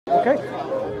Okay,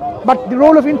 but the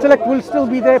role of intellect will still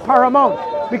be there paramount,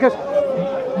 because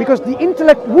the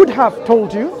intellect would have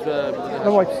told you,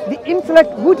 the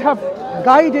intellect would have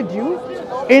guided you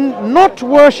in not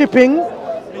worshipping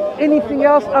anything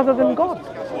else other than God,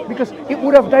 because it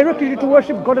would have directed you to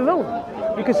worship God alone,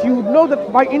 because you know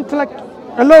that by intellect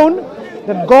alone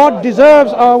that God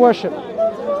deserves our worship.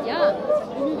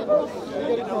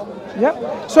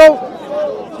 Yeah. So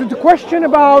the question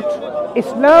about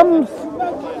Islam's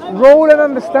role and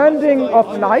understanding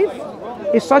of life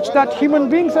is such that human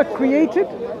beings are created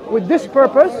with this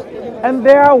purpose, and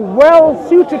they are well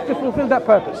suited to fulfill that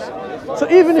purpose. So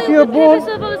even if you're born, the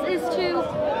purpose of us is to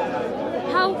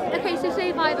how. Okay, so say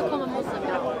if I become a Muslim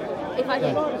now, if I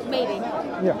did, maybe.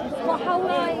 Yeah. Well, how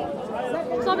would I?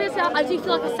 So obviously, I do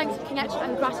feel like a sense of connection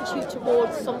and gratitude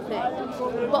towards something,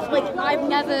 but like I've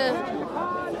never.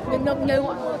 No,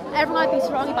 everyone I've been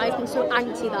surrounded by has been so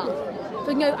anti that.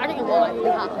 So no, I don't know what I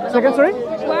really have. Second, sorry?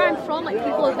 Where I'm from, like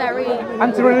people are very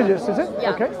anti-religious, is it?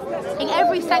 Yeah. Okay. In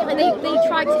every sector, like, they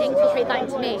tried to infiltrate that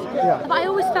into me. Yeah. But I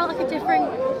always felt like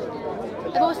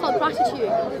I've always felt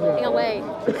gratitude in a way.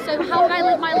 So how would I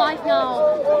live my life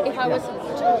now if I was a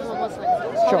Muslim?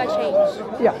 How would I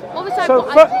change? Yeah. Obviously, so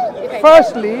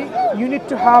firstly, you need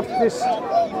to have this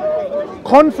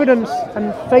confidence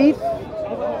and faith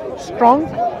strong,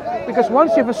 because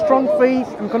once you have a strong faith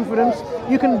and confidence,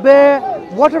 you can bear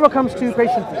whatever comes to you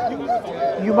patiently.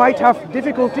 You might have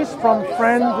difficulties from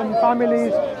friends and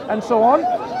families and so on,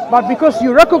 but because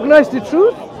you recognize the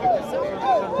truth,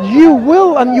 you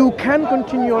will and you can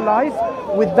continue your life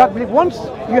with that belief. Once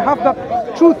you have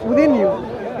that truth within you,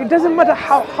 it doesn't matter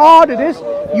how hard it is,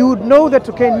 you would know that,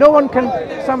 okay, no one can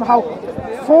somehow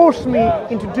force me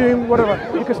into doing whatever,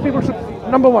 because people should,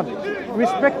 number one,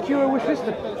 respect your wishes.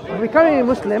 Becoming a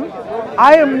Muslim,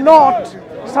 I am not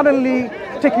suddenly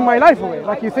taking my life away.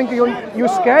 Like you think you're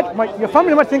scared, your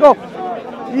family might think, oh,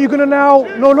 you're going to now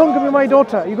no longer be my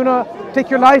daughter, you're going to take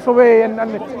your life away and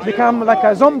become like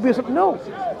a zombie or something. No,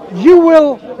 you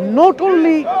will not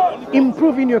only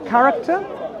improve in your character,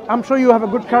 I'm sure you have a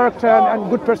good character and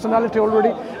good personality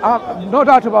already, no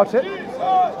doubt about it.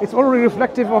 It's already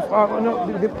reflective of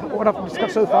what I've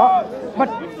discussed so far. But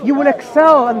you will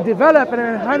excel and develop and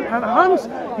enhance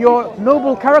your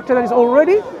noble character that is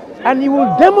already, and you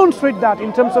will demonstrate that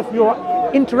in terms of your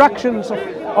interactions,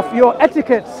 of your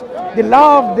etiquettes, the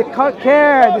love, the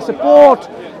care, the support,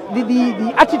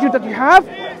 the attitude that you have.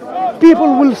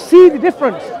 People will see the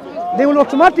difference. They will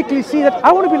automatically see that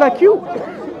I want to be like you.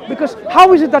 Because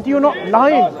how is it that you're not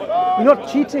lying, you're not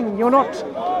cheating, you're not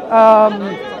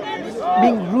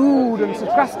being rude and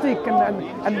sarcastic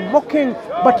and mocking,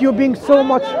 but you're being so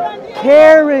much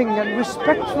caring and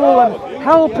respectful and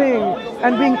helping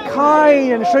and being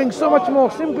kind and showing so much more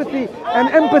sympathy and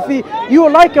empathy. You are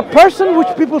like a person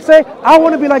which people say, I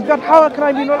want to be like that, how can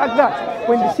I be not like that?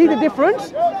 When they see the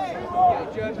difference,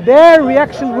 their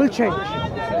reaction will change.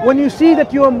 When you see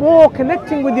that you are more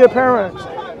connecting with your parents,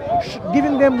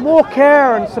 giving them more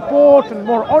care and support and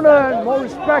more honor and more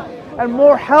respect and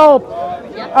more help,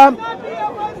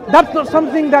 that's not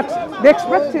something that they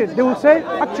expected. They will say,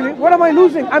 actually, what am I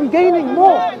losing? I'm gaining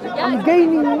more. I'm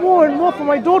gaining more and more for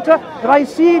my daughter, that I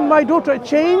see in my daughter a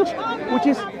change which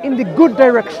is in the good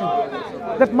direction.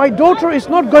 That my daughter is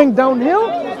not going downhill,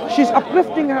 she's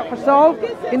uplifting herself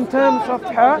in terms of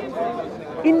her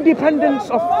independence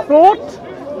of thought,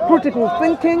 critical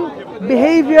thinking,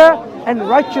 behavior and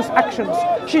righteous actions.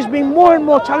 She's being more and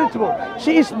more charitable.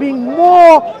 She is being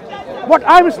more what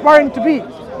I'm aspiring to be.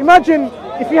 Imagine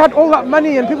if you had all that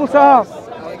money and people say,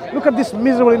 look at this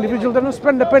miserable individual, doesn't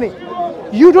spend a penny.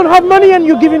 You don't have money and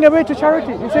you're giving away to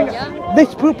charity. You're saying,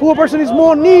 this poor person is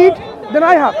more need than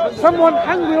I have. Someone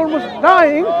hungry, almost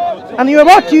dying, and you're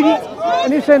about to eat,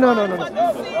 and you say, no.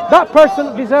 That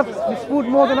person deserves this food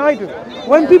more than I do.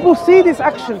 When people see these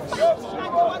actions,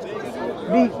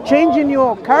 the change in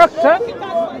your character,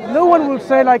 no one will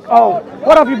say like, oh,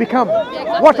 what have you become?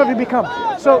 What have you become?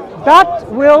 So that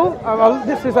will,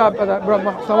 this is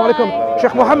Assalamu alaikum,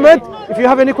 Sheikh Muhammad. If you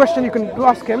have any question, you can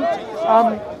ask him.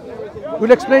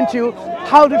 We'll explain to you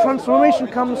how the transformation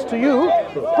comes to you.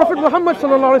 Prophet Muhammad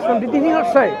sallallahu alaihi wasallam, did he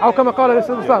not say, أو كما قال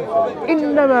رسول الله,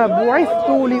 إنما بعثت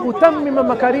لأتمم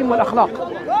مكارم الأخلاق,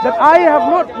 that I have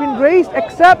not been raised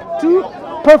except to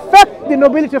perfect the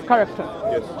nobility of character.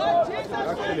 Yes.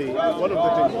 Actually, one of the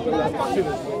things that is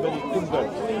very convert,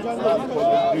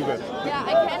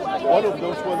 one of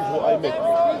those ones who I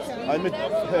met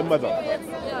her mother,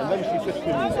 and then she said to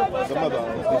me, the mother of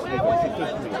this lady, she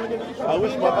said to me, I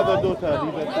wish my other daughter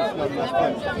leave Islam last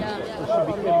time. So she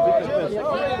became a better person,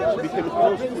 she became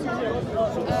close to me.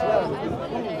 So Islam is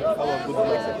our good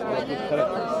message, our good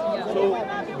character. So,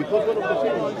 because one of the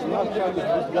things we have tried to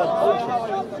this God also,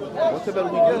 whatever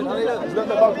we do, it's not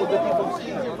about what the people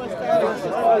see. It's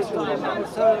my mission of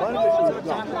Allah. My mission is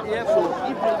God. So,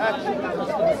 if the action is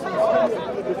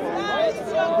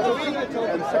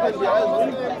and secondly, I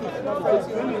will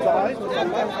fulfill the right of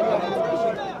Allah.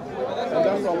 And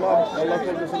that's Allah told us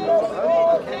in the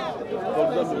Quran. For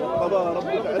example, قضى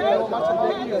ربك ألا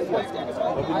تعبدوا إلا إياه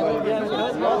وبالوالدين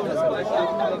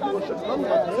إحسانا وشكرا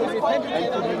and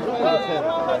to be doing the same.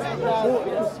 So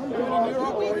it is something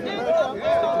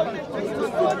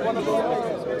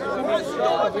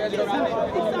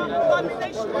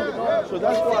so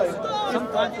that's why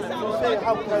sometimes you say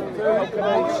how can I become a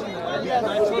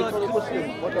Muslim?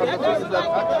 What are the things that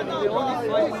actually they want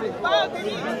will be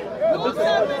a bit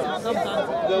sometimes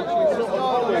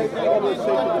I always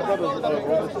say to the brothers or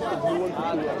the sisters who want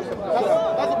to accept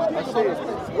I say,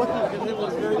 what is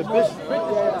the best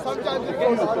sometimes the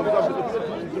process, for example, if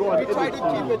you draw an image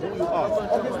of who you are,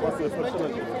 what your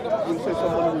personality. You say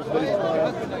someone who is very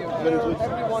kind, very good,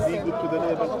 be good to the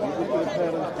neighbors, be good to the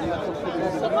parents, be confident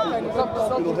in the people,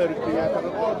 you know, her creator,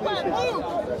 and all these things.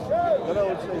 And I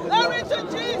would say that glory to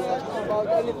Jesus!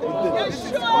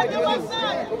 Yeshua the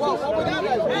Messiah!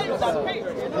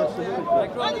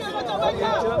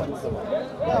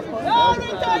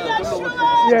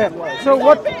 Yeah. So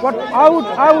what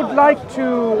I would like to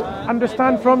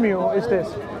understand from you is this.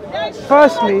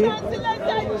 Firstly,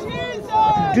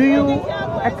 do you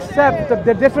accept that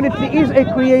there definitely is a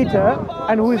creator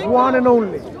and who is one and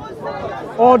only?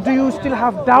 Or do you still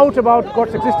have doubt about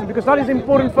God's existence? Because that is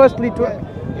important firstly to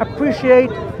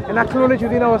appreciate and acknowledge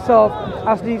within ourselves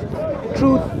as the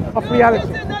truth of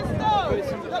reality.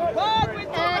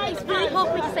 It's really hard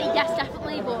for me to say yes,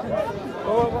 definitely, but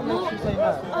not no.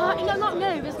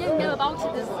 There's no no about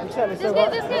it. There's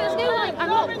no like. I'm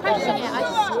not questioning it.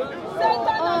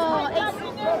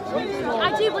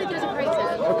 I do believe there's a creator.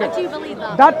 Okay. I do believe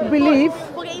that. That belief.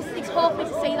 But it's hard for me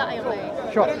to say that anyway.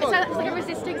 Sure. It's like a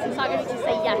resistance inside me to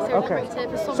say yes. Okay.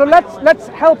 So let's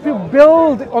help you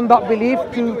build on that belief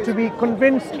to be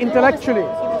convinced intellectually.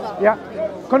 Yeah.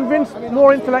 Convinced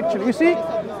more intellectually. You see,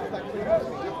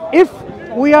 if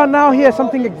we are now here,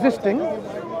 something existing.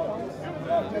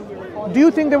 Do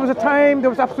you think there was a time there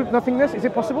was absolute nothingness? Is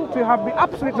it possible to have the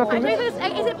absolute nothingness?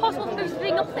 Is it possible for there to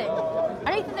be nothing?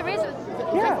 I don't think there is.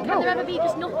 Yeah, Can there ever be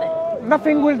just nothing?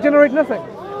 Nothing will generate nothing.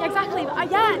 Yeah, exactly.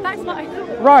 Yeah, that's what I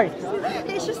think. Right.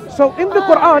 It's just. So in the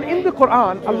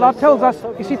Quran, Allah tells us.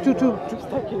 You see,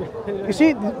 you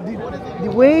see,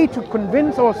 the way to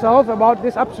convince ourselves about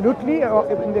this absolutely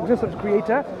in the existence of the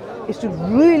Creator is to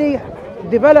really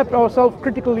develop ourselves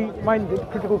critically minded,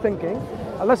 critical thinking.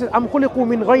 Allah says, أم خلقوا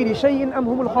من غير شيء أم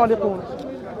هم الخالقون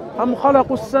أم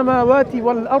خلقوا السماوات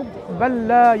والأرض بل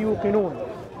لا يوقنون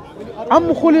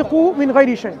أم خلقوا من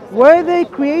غير شيء. Were they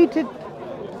created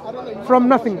from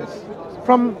nothingness,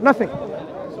 from nothing?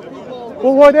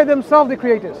 Or were they themselves the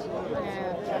creators?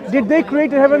 Did they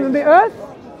create the heavens and the earth?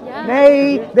 Yeah.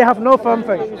 Nay, they have no firm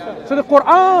faith. So the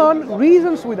Quran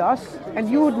reasons with us, and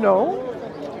you would know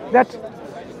that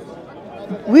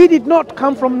we did not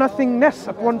come from nothingness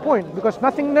at one point, because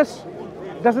nothingness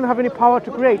doesn't have any power to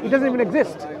create. It doesn't even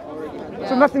exist.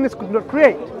 So nothingness could not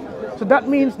create. So that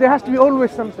means there has to be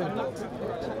always something.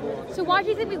 So why do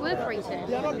you think we were created? Is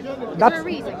there a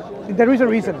reason? There is a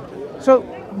reason. So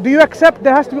do you accept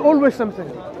there has to be always something?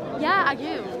 Yeah, I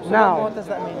do. Now, what does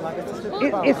that mean? Like,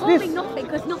 It's this nothing,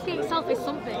 because nothing itself is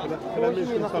something. Can I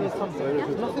mention something? Yeah.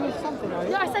 nothing is something, right?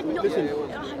 No, I said no. Listen,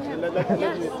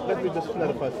 Yes. let me just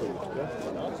clarify for you. Yeah?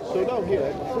 So now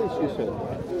here, since you said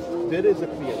there is a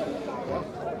creator, yeah?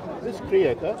 This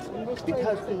creator, it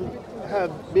has to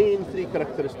have main three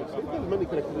characteristics. It has many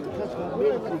characteristics. It has to have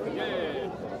main three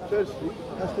characteristics. Firstly,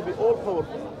 it has to be all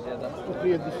powerful to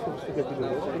create this sophisticated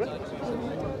universe, correct?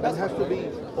 It has to be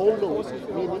all knowing,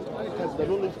 meaning it has the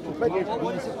knowledge to create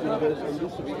this universe and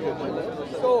this sophisticated universe.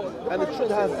 And it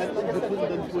should have an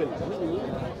independent will, meaning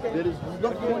there is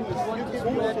nothing forcing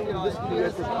this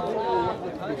creator to do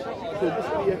what it is. So this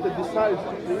creator decides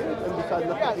to create and decides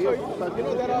not to create,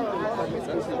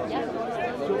 decides to create.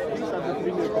 So these are the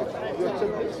three miracles. You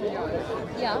accept this?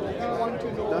 Yeah.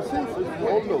 Now since it's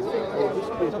all knowing, or this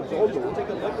creator is all knowing,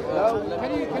 now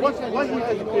why he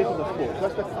has created us for?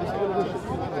 That's the question.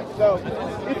 Now,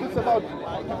 if it's about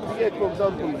create, for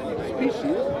example,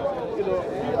 species, you know,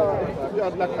 we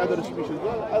are like other species.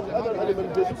 Well, as other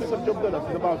animals, there's a piece of job done.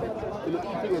 It's about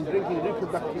eating and drinking,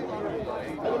 reproducting.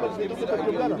 Animals, they look at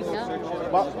together.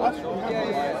 But us, we have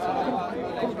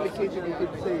this complicated, you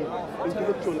could say,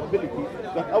 intellectual ability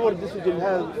that our decision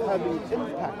has having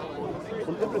impact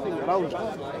on everything around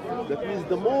us. That means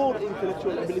the more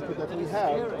intellectual ability that we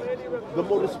have, the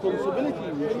more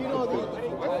responsibility we should take.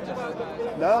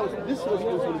 Now, this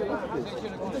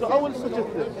responsibility. So I will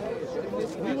suggest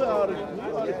this. We are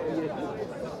created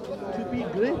to be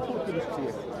grateful to this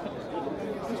creator.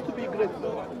 Just to be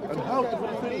grateful. And how to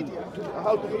fulfill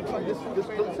this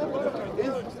concept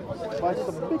is by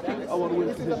submitting our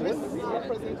will to His will,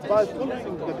 by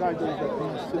following the guidance that He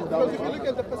sent down to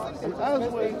us, and as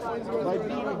well by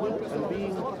being good and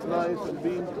being nice and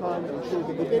being kind and show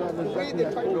the good manners that He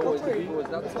has told us to be.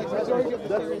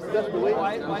 That's the way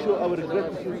we show our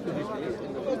gratitude to His creator.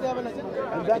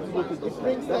 And that's what it is.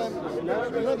 That's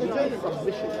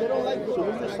submission. So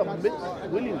when you submit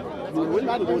willingly, your will to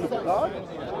the will of God,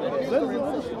 then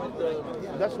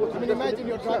that's what. I mean, imagine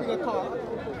you're driving a car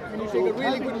and you take a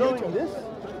really good U-turn. This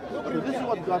is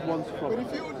what God wants from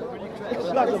us.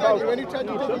 It's not about when you try to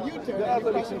take a U-turn. There are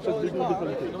other teachers that do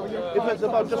different things. If it's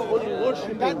about just only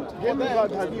worshiping Him,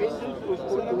 God has angels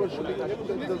for only worshiping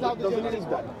Him, doesn't need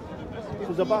that.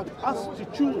 It's about us to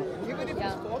choose,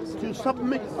 to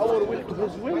submit our will to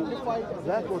His will.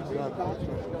 That's what God wants.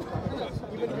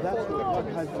 That's what God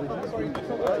has revealed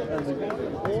and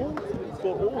revealed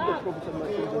for all the prophets and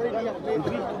messengers.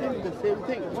 Revealed to them the same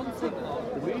thing.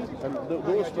 And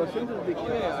those messengers, they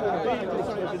convey this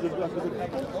message of God to the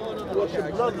people. Worship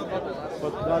none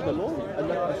but God alone and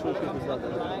not associate with God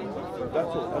alone. That's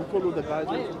all. And follow the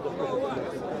guidance of the prophets and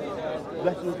messengers.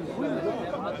 That's what it will do.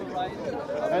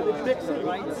 And it makes sense.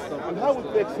 And how it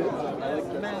makes sense?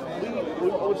 We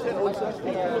will say,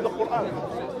 speak through the Quran.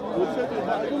 We'll say,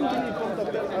 I don't believe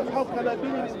in how can I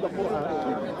believe in the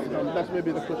Quran? That's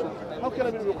maybe the question. How can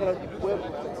I believe in the Quran? Well,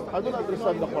 I don't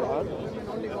understand the Quran.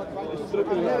 It's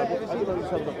written in Arabic. I don't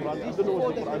understand the Quran. I don't know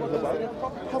what the Quran is about.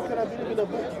 How can I believe in a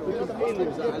book which is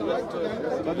aliens?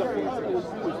 But the Quran is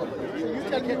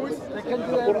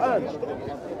the Quran.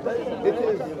 It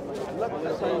is not a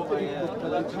scientific book,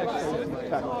 but it has scientific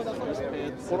facts.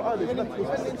 Quran is not a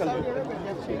physical book.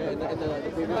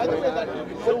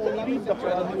 So when you read the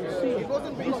Quran, you will see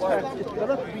these facts. It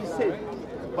cannot be said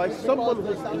by someone who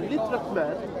is a literate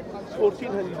man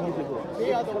 1400 years ago.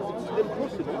 It's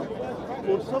impossible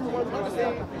for someone to say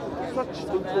such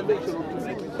information or to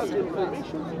bring such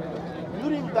information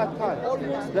during that time.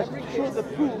 That shows the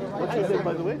proof. What's your name,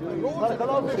 by the way?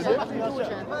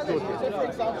 Georgia.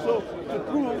 So to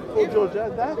prove for Georgia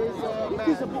that it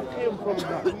is a book came from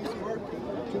God,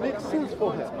 to make sense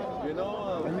for her.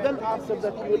 And then after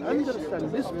that you will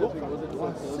understand this book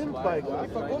was sent by God.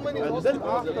 And then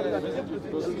after that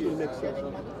everything else will make sense.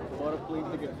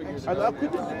 And I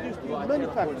could introduce to you many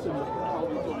facts in the Quran.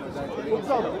 For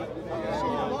example,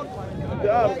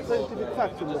 there are scientific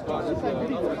facts in the Quran. If I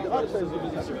believe it, there are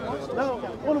scientific facts. Now,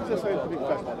 one of the scientific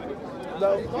facts.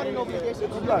 Now, it's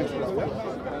light.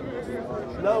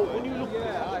 Now, when you look,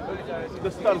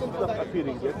 the stars are not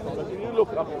appearing yet, but when you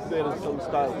look up there and some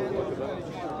stars or whatever,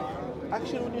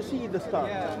 actually when you see the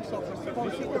stars, you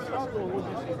see the stars or what do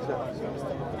you see exactly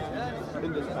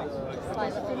in the stars?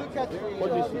 What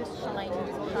do you see?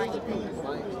 Shiny things.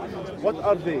 What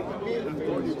are they?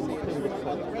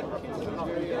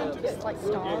 Just like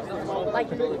stars, like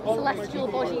celestial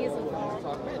bodies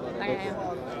and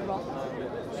rock.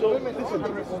 So listen,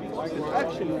 it's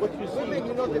actually what you see when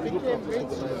you look up in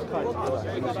the sky,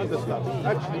 when you see the stars.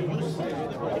 Actually, you see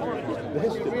the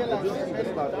history. You don't see the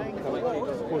stars.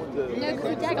 No, because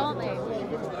they're dead, aren't they?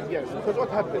 Yes, because what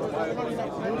happens?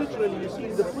 You literally see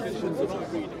the positions of the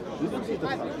stars. You don't see the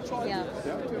stars. Yeah.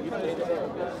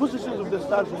 Positions of the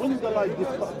stars when the light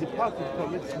departed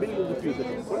from it millions of years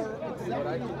ago.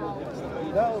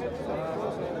 Now,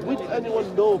 would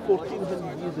anyone know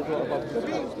 1400 years ago about the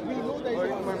stars?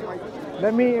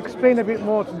 Let me explain a bit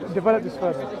more to develop this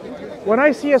further. When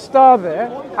I see a star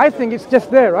there, I think it's just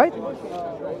there, right?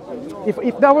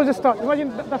 If that was a star,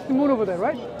 imagine that's the moon over there,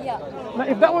 right? Yeah. Now,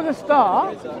 if that was a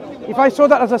star, if I saw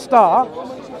that as a star,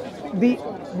 the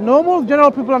normal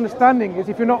general people understanding is,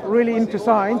 if you're not really into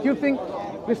science, you think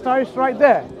the star is right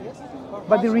there.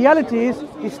 But the reality is,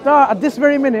 the star at this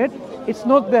very minute, it's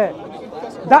not there.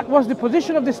 That was the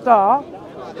position of the star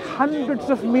hundreds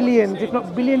of millions, if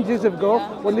not billions years ago,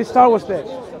 when the star was there.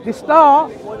 The star,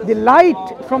 the light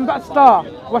from that star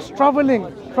was traveling.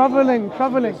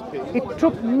 It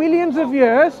took millions of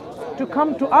years to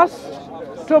come to us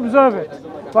to observe it.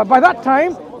 But by that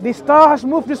time, the star has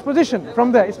moved its position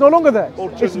from there. It's no longer there.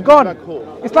 It's gone.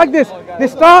 It's like this. The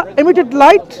star emitted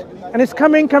light and it's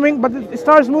coming, but the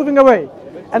star is moving away.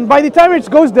 And by the time it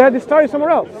goes there, the star is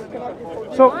somewhere else.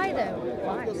 So, Why though?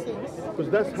 Why? Because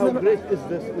that's how great is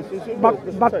this issue.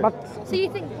 but So you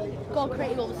think God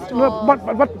created all the stars no, but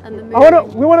and the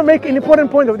moon? we want to make an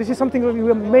important point. Though this is something that we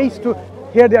were amazed to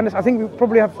hear. I think we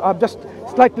probably have just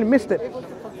slightly missed it.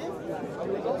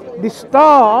 The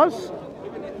stars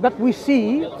that we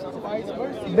see,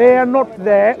 they are not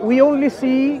there. We only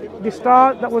see the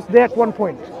star that was there at one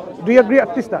point. Do you agree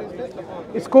at this time?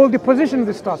 It's called the position of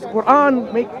the stars.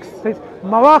 Quran says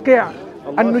مواقع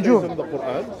النجوم. in the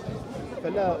Quran,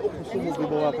 فلا أقسم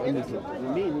بمواقع النجوم.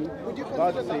 Meaning,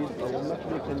 God says, I will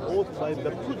not make an oath by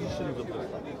the positions of the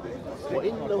stars.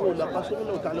 وإنه لقسم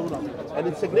لو تعلمون عظيم. And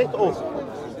it's a great oath.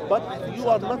 But you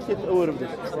are not yet aware of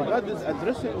this. God is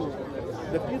addressing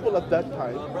the people at that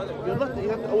time. You're not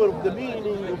yet aware of the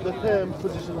meaning of the term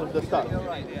position of the stars.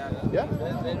 Yeah?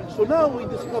 So now we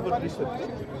discovered recently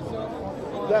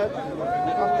that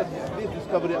after this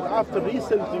discovery and after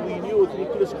recently we knew through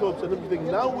telescopes and everything,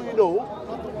 now we know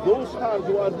those stars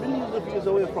who are millions of years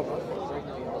away from us.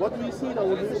 What we see now,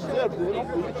 when we observe them,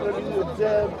 we literally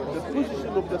observe the position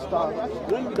of the star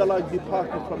when the light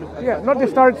departed from it. Yeah, not the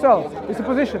star itself. It's the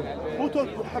position. Who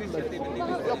told Muhammad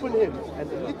upon him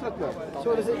and literally?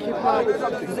 So does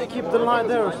it keep the light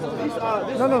there or something?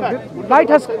 No. The light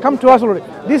has come to us already.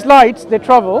 These lights, they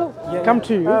travel, come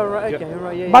to you. Oh, right, okay,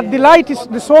 right, yeah. But the light is,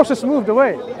 the source has moved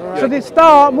away. So the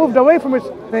star moved away from its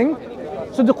thing.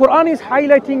 So the Quran is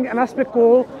highlighting an aspect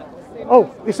called,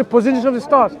 it's the position of the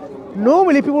stars.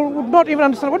 Normally people would not even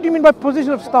understand, what do you mean by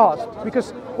position of stars?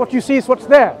 Because what you see is what's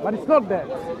there, but it's not there.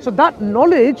 So that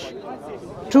knowledge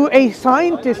to a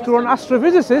scientist or an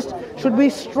astrophysicist should be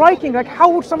striking. Like, how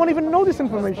would someone even know this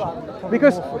information?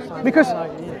 Because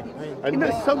And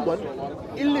there's someone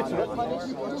illiterate,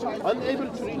 unable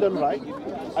to read and write,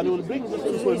 and will bring this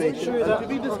information and to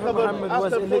be discovered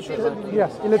after 40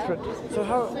 yes, illiterate. So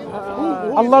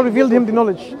how Allah revealed him the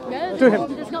knowledge to him.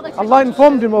 Allah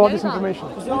informed him about this information.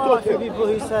 is there like the people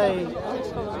who say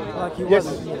like he Yes.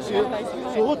 wasn't?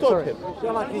 So who taught him? Is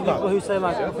there like these people who say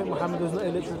like Prophet Muhammad was not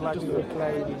illiterate, like he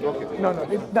played? No,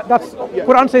 that's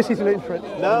Quran says he's illiterate.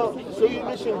 Now, so you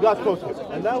mentioned God taught him,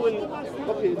 and now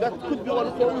that could be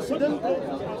one coincidence.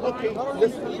 Okay,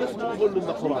 let's move on in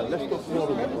the Quran. Let's talk more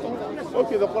in the Quran.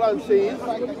 Okay, the Quran says,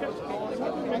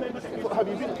 have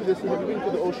you been to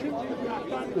the ocean?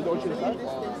 To the ocean side?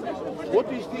 What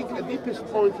do you think the deepest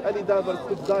point any diver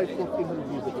could dive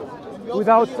 1400 years ago?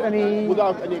 Without any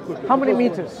equipment. How many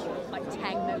meters? Like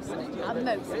 10 most, at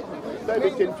most. Maybe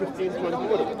 10, 15, 20,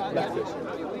 whatever. That's it.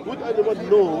 Would anyone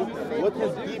know what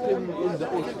is deep in the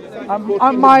ocean?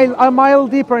 A mile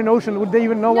deeper in ocean. Would they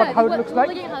even know how it looks like?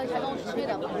 We didn't have the technology to do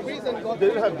that. They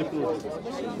didn't have the clue.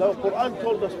 Now, Quran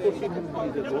told us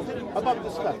 1400 years ago about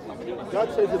this fact. God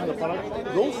says in the Quran,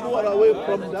 those who are away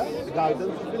from the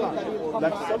guidance of God,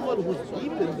 like someone who's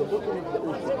deep in the bottom of the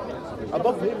ocean.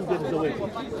 Above him there is a wave.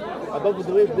 Above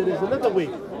the wave there is another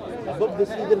wave. Above the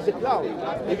sea there is a cloud.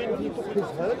 Even if he took his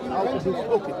hand out of his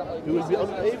pocket, he will be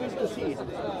unable to see it.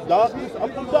 Darkness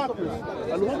upon darkness.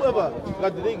 And whomever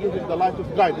God did give him the light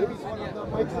of guidance,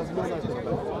 it has no light of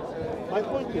guidance. My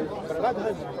point is, God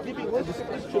has given a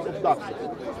description of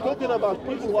darkness, talking about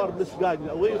people who are misguided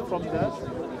away from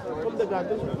the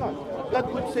guidance of God. God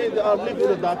could say they are living in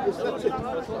the darkness, that's it.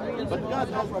 But God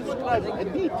has described a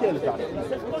detailed darkness.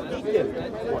 Detailed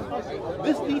one.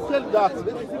 This detailed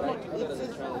darkness, it's a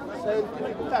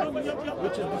scientific fact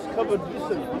which is discovered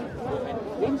recently.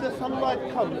 When the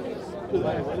sunlight comes to the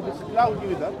earth, if it's cloudy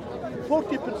with that,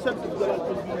 40% of the light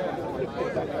will be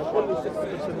reflected back, and only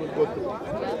 60% will go through.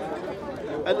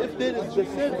 And if there is the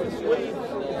surface wave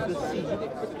of the sea,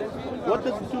 what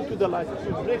does it do to the light?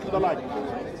 It will break the light.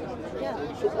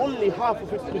 So only half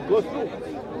of it could go through.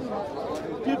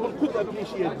 People could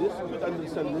appreciate this, could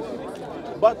understand this,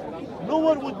 but no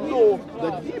one would know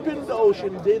that deep in the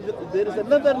ocean there is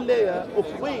another layer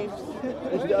of waves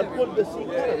which they are called the sea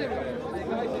current,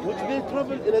 which they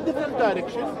travel in a different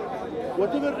direction.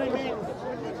 Whatever remains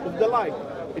of the light,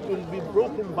 it will be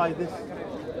broken by this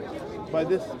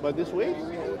wave.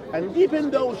 And deep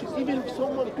in the ocean, even if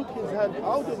someone took his hand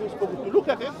out of his pocket to look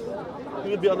at it, he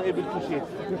will be unable to see it.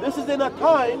 This is in a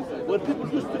time where people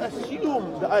used to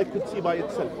assume the eye could see by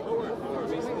itself.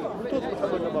 Who told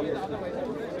Muhammad about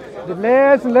this? The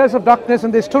layers and layers of darkness,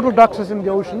 and there's total darkness in the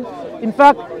ocean. In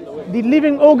fact, the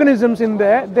living organisms in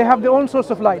there, they have their own source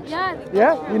of light.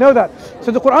 Yeah, you know that.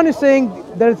 So the Quran is saying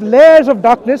there's layers of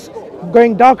darkness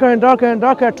going darker and darker and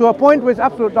darker to a point where it's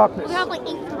absolute darkness. We have like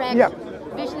infrared. Yeah.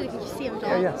 Visually, you can see them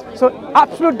dark. Yeah. So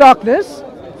absolute darkness,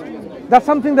 that's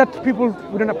something that people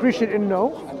wouldn't appreciate and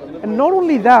know. And not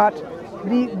only that,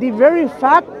 the very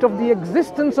fact of the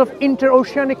existence of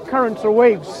interoceanic currents or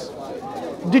waves.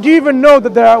 Did you even know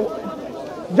that there are,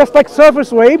 just like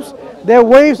surface waves, there are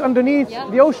waves underneath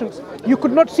the oceans? You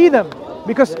could not see them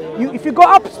because if you go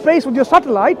up space with your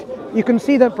satellite, you can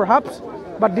see them perhaps.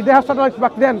 But did they have satellites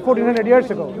back then, 1400 years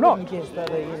ago? No.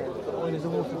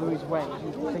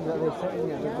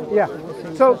 Yeah.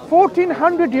 So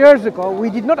 1400 years ago, we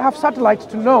did not have satellites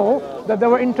to know that there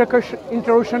were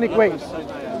interoceanic waves.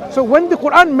 So when the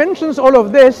Quran mentions all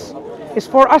of this, it's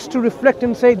for us to reflect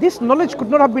and say this knowledge could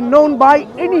not have been known by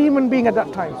any human being at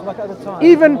that time. Like at the time.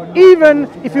 Even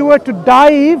if you were to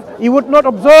dive, you would not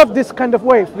observe this kind of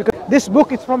waves because this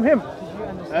book is from him.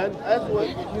 And as well,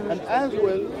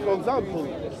 for example,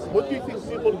 what do you think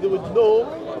people they would know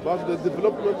about the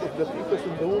development of the fetus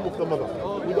in the womb of the mother?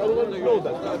 We don't want to know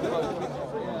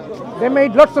that. They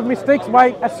made lots of mistakes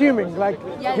by assuming, like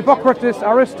Hippocrates,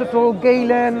 Aristotle,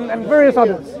 Galen, and various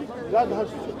others. God has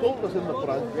told us in the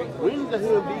Quran, when the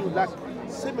human being like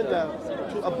similar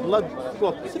to a blood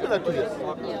clot, similar to this,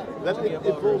 that it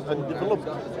evolved and developed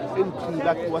into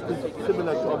like what is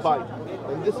similar to a bite.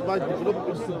 And this bite developed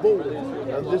into bone,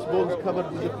 and this bone is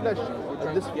covered with the flesh,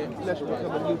 and this flesh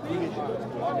becomes a new creation.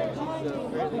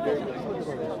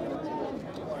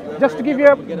 Just to give you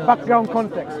a background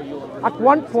context, at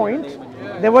one point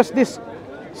there was this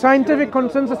scientific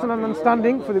consensus and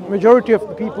understanding for the majority of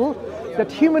the people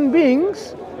that human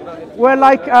beings were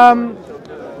like a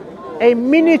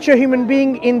miniature human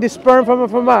being in the sperm from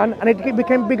a man, and it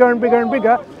became bigger and bigger and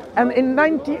bigger. And in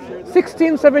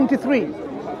 1673,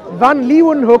 Van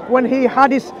Leeuwenhoek, when he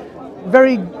had his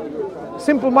very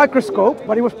simple microscope,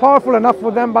 but it was powerful enough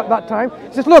for them at that time,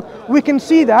 he says, look, we can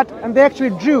see that, and they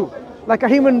actually drew like a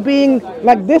human being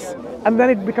like this, and then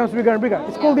it becomes bigger and bigger.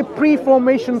 It's called the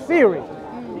pre-formation theory,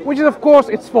 which is, of course,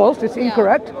 it's false, it's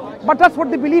incorrect, but that's what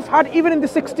the belief had even in the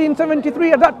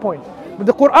 1673 at that point. But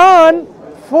the Quran,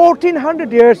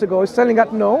 1400 years ago, is telling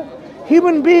that no,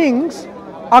 human beings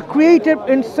are created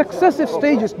in successive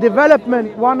stages,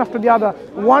 development one after the other,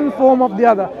 one form of the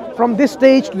other, from this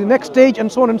stage to the next stage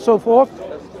and so on and so forth,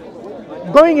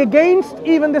 going against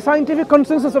even the scientific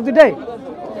consensus of the day.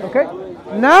 Okay?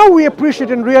 Now we appreciate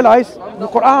and realize the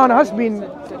Quran has been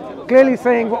clearly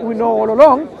saying what we know all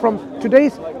along from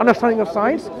today's understanding of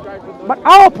science. But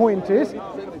our point is,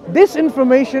 this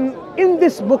information in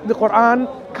this book, the Quran,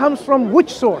 comes from which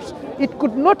source? It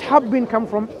could not have been come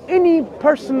from any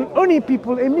person, any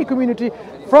people, any community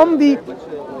from the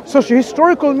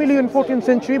socio-historical milieu in 14th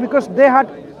century, because they had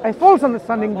a false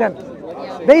understanding then.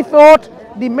 They thought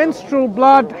the menstrual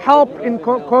blood helped in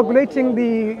coagulating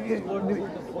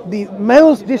the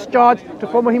male's discharge to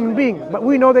form a human being. But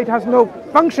we know that it has no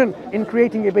function in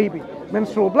creating a baby,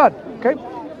 menstrual blood. Okay,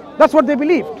 that's what they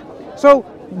believed. So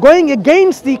going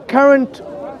against the current,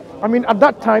 I mean at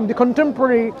that time, the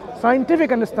contemporary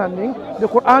scientific understanding, the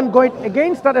Quran going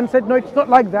against that and said, no, it's not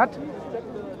like that.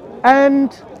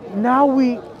 And now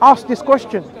we ask this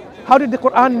question, how did the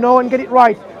Quran know and get it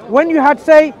right? When you had,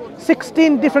 say,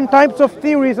 16 different types of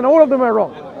theories and all of them are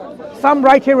wrong, some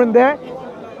right here and there,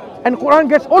 and Quran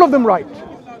gets all of them right,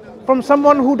 from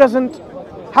someone who doesn't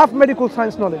have medical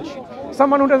science knowledge,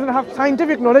 someone who doesn't have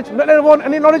scientific knowledge, let alone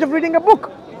any knowledge of reading a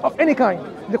book of any kind.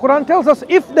 The Quran tells us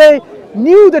if they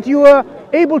knew that you were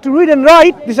able to read and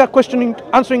write, this is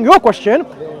answering your question,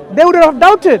 they would have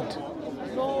doubted.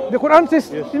 The Quran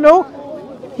says, you know,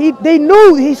 they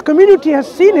know his community has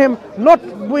seen him not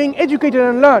being educated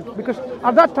and learned, because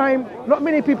at that time not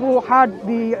many people had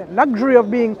the luxury of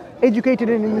being educated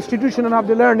in an institution and have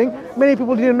the learning. Many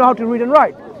people didn't know how to read and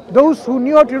write. Those who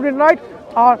knew how to read and write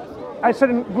are a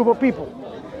certain group of people.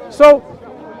 So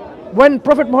when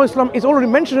Prophet Muhammad is already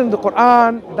mentioned in the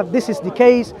Quran that this is the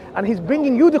case, and he's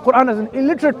bringing you the Quran as an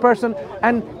illiterate person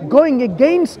and going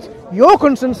against your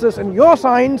consensus and your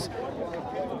science,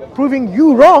 proving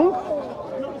you wrong,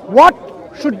 what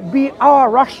should be our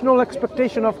rational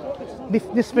expectation of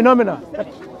this phenomena? That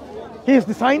he is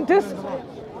the scientist?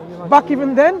 Back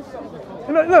even then,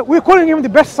 you know, look, we're calling him the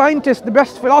best scientist, the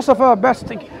best philosopher, best,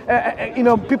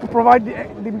 people provide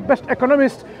the best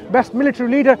economist, best military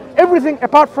leader, everything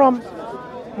apart from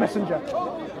messenger.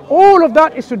 All of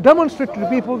that is to demonstrate to the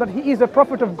people that he is a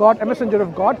prophet of God, a messenger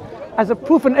of God, as a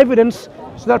proof and evidence,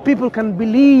 so that people can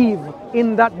believe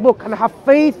in that book and have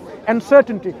faith and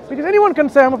certainty. Because anyone can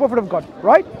say, I'm a prophet of God,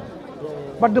 right?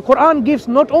 But the Quran gives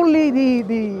not only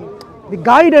the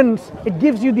guidance, it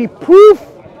gives you the proof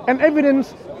and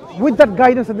evidence with that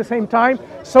guidance at the same time,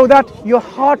 so that your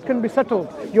heart can be settled,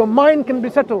 your mind can be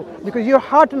settled, because your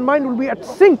heart and mind will be at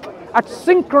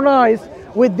synchronized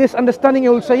with this understanding.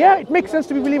 You will say, yeah, it makes sense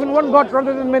to believe in one God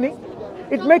rather than many.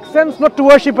 It makes sense not to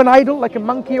worship an idol like a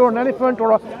monkey or an elephant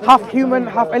or a half human,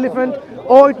 half elephant,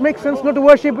 or it makes sense not to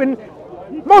worship in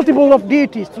multiple of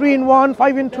deities, 3 in 1,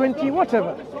 5 in 20,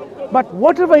 whatever. But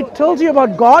whatever it tells you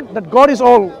about God, that God is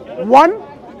all one,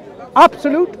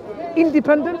 absolute,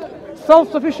 independent,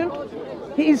 self-sufficient,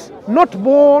 He is not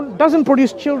born, doesn't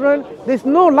produce children, there's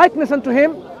no likeness unto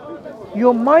Him,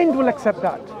 your mind will accept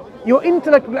that. Your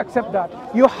intellect will accept that.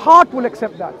 Your heart will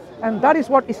accept that. And that is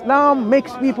what Islam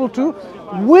makes people to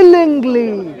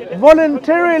willingly,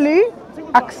 voluntarily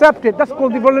accept it. That's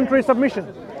called the voluntary submission.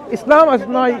 Islam, as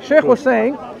my Shaykh was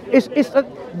saying, is a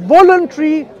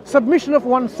voluntary submission of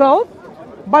oneself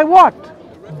by what?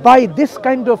 By this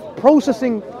kind of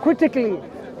processing critically,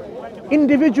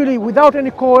 individually, without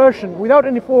any coercion, without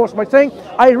any force, by saying,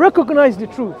 I recognize the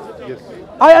truth. Yes.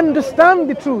 I understand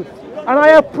the truth. And I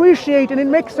appreciate and it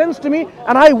makes sense to me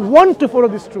and I want to follow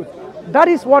this truth. That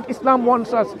is what Islam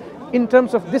wants us in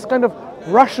terms of this kind of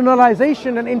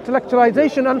rationalization and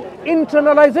intellectualization and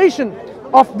internalization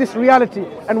of this reality.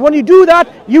 And when you do that,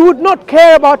 you would not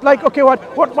care about like, okay,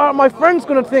 what are my friends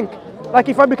going to think? Like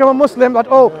if I become a Muslim, that,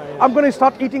 oh, I'm going to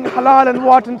start eating halal and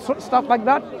what and stuff like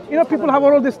that. You know, people have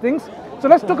all these things. So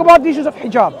let's talk about the issues of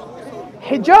hijab.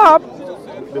 Hijab.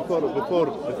 Before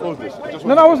this.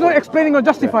 No, I was not explaining or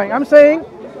justifying. I'm saying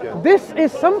this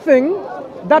is something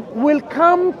that will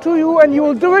come to you and you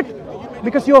will do it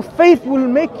because your faith will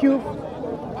make you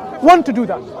want to do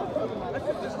that.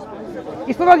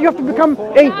 It's not that you have to become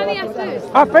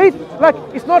a faith, like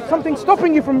it's not something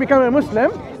stopping you from becoming a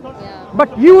Muslim,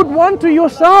 but you would want to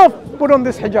yourself put on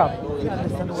this hijab.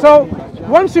 So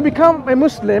once you become a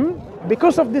Muslim,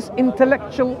 because of this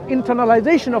intellectual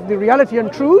internalization of the reality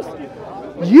and truth,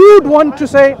 you'd want to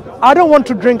say, I don't want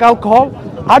to drink alcohol.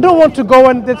 I don't want to go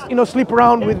and sleep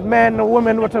around with men or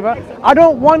women, whatever. I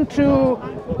don't want to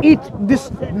eat this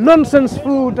nonsense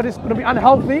food that is going to be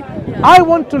unhealthy. I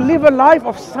want to live a life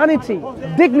of sanity,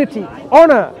 dignity,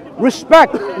 honor,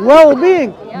 respect,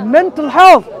 well-being, mental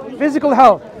health, physical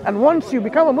health. And once you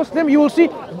become a Muslim, you will see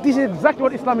this is exactly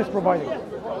what Islam is providing.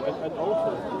 And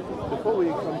also, before we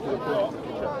come to the point,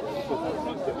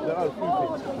 there are a few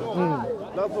things.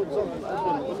 Now, for example,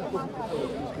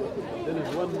 there is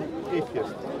one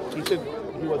atheist. He said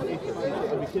he was atheist. He said,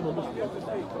 I became a Muslim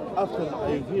after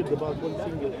I heard about one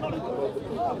single hadith about the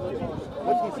Prophet.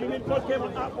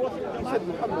 He said,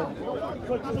 Muhammad,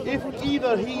 if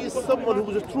either he is someone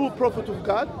who is a true prophet of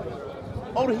God,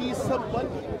 or he is someone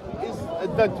is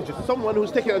advantageous, someone who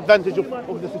is taking advantage of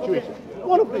the situation.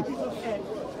 One of these.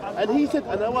 And he said,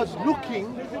 and I was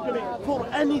looking for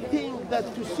anything that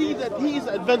to see that he is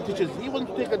advantageous. He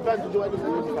wants to take advantage of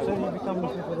anything.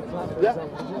 Yeah.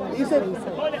 He said,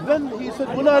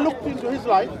 when I looked into his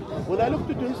life,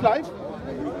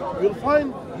 you'll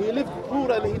find he lived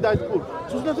poor and he died poor.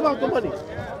 So it's not about the money.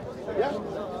 Yeah.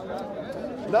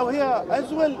 Now here,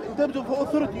 as well, in terms of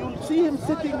authority, you'll see him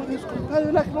sitting with his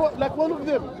companion like one of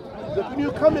them. That when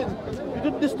you come in, you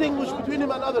don't distinguish between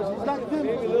him and others. He's like them,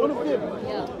 he's one of them.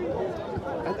 Yeah.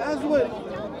 And as well,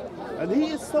 and he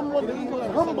is someone, he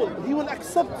is humble. He will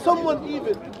accept someone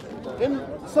even. In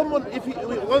someone, if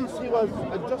once he was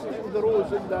adjusting the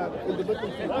rows in the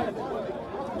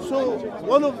battlefield. So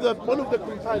one of the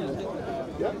companions,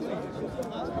 yeah,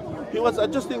 he was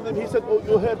adjusting them. He said, "Oh,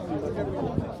 you hurt me."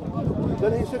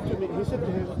 Then he said to him,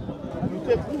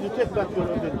 "You take back your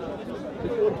revenge.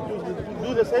 If you want to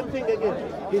do the same thing again."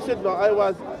 He said, "No,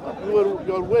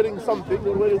 you were wearing something,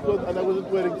 you were wearing clothes, and I wasn't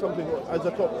wearing something as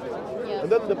a top." Yeah. And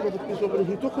then the Prophet peace over him,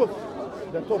 he took off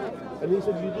the top, and he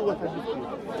said, "You do what I did to you."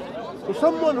 So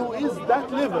someone who is that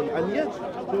level, and yet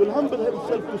he will humble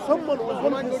himself to someone who is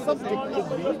one of his subjects should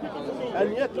be,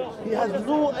 and yet he has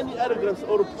no any arrogance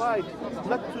or pride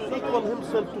not to equal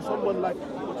himself to someone like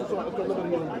to another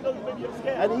human being.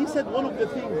 And he said one of the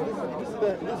things,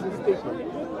 this is his statement,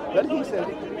 that he said,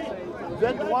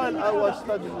 that while I was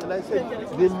studying, and I said,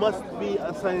 there must be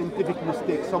a scientific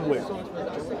mistake somewhere.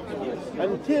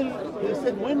 Until he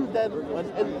said, when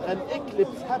an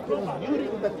eclipse happened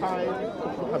during the time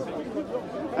of Muhammad.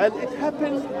 And it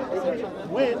happened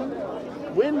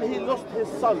when he lost his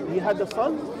son. He had a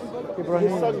son,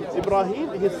 Ibrahim,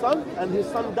 his son, and his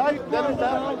son died,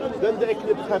 then the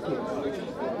eclipse happened.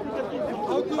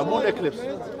 A moon eclipse.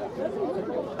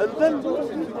 And then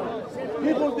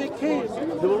people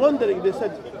they were wondering, they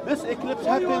said, this eclipse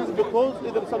happens because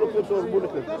either sun eclipse or moon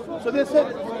eclipse. So they said,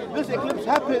 this eclipse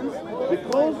happens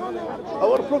because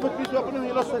our Prophet, peace be upon him,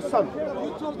 he lost his son.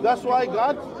 That's why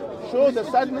God showed the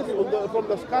sadness from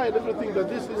the sky and everything that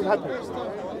this is happening.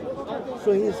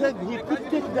 So he said he could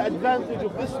take the advantage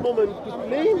of this moment to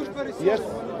claim, yes,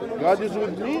 God is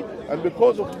with me, and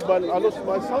because of I lost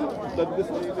my son, that the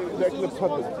eclipse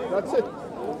happened. That's it.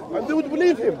 And they would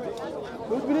believe him.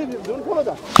 They would believe him. They would follow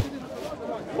that.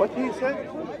 What he said,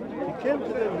 he came to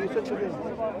them, he said to them,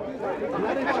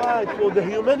 clarify for the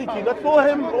humanity, not for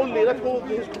him only, not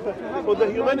for the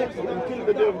humanity until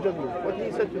the day of judgment. What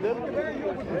he said to them,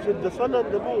 he said, the sun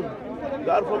and the moon,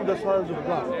 they are from the signs of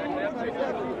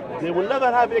God. They will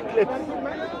never have eclipse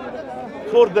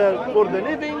for the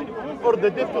living or the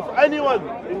death of anyone,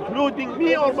 including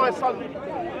me or my son.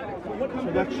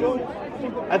 So that shows,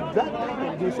 at that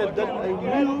time, he said that I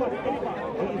knew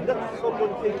he is not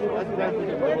someone taking advantage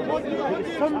of the world. He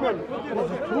is someone who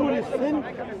is truly sent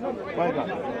by God.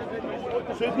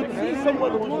 So you could see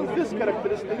someone who is this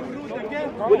characteristic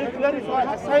will clarify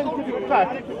a scientific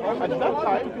fact at that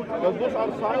time, that those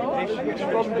are signs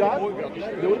from God.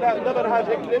 They will never have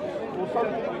eclipse or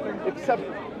something except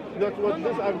that what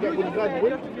this with God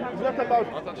will. It's not about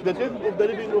the death of the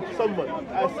living of someone,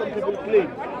 as some people claim.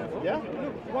 Yeah?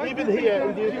 Even here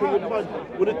in the UK,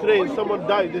 when it rains, someone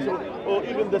died, they say, oh,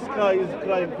 even the sky is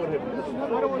crying for him. That's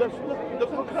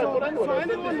not crying for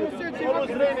anyone. It's always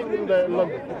raining in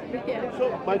London.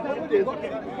 So my point is,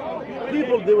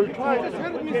 people, they will try to say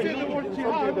something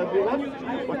that they want,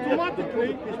 but yet the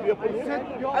truth is be upon him.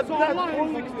 At that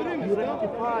point, you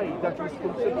rectify that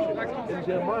misconception in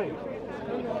their mind.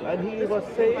 And he was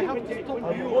saying, and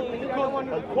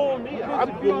call me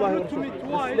Abdullah, the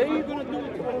slave of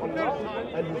Allah,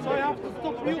 and he said,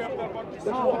 that's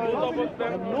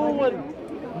why no one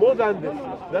more than this.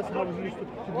 That's how he used to be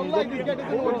looking.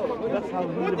 That's how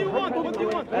he lived. What do you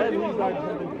want? And he died.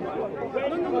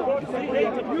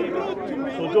 You're rude to me.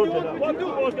 So Georgia, what do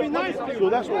you want? Be nice to you. So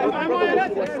that's what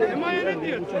Am I an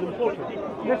idiot? which is important.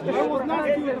 Let's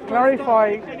just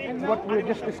clarify what we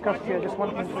just discussed here. Just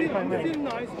one thing, if I may.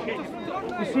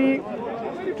 You see,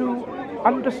 to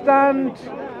understand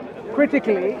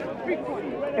critically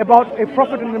about a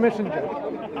prophet and a messenger,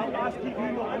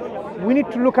 we need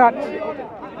to look at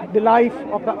the life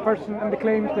of that person and the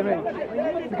claims they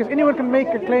make. Because anyone can make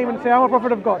a claim and say, I'm a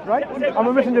prophet of God, right? I'm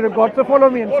a messenger of God, so follow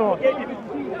me, and so on.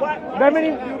 There are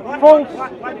many false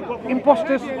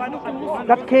imposters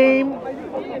that came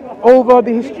over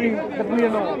the history that we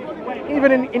know.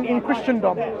 Even in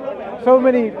Christendom, so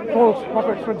many false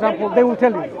prophets, for example, they will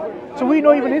tell you. So we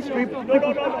know even history,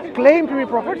 people claim to be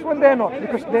prophets when they're not,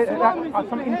 because there are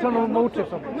some internal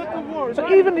motives of it.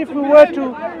 So even if we were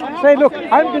to say, look,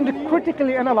 I'm going to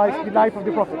critically analyze the life of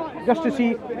the prophet, just to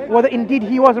see whether indeed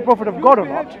he was a prophet of God or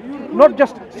not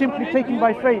just simply taken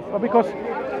by faith or because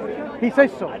he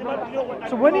says so.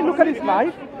 So when you look at his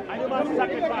life,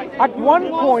 at one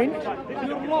point,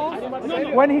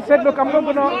 when he said, look, I'm not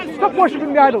going to stop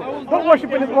worshipping the idol, don't worship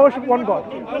one God.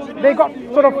 They got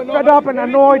sort of fed up and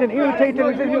annoyed and irritated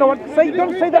and said, you know what,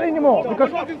 don't say that anymore,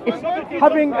 because it's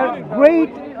having a great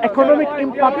economic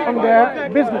impact on their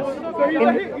business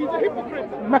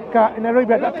in Mecca, in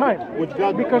Arabia at that time. Which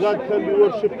God can be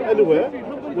worshipped anywhere,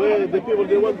 where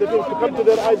they want the people to come to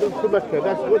their idols to Mecca.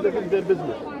 That's what is their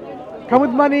business. Come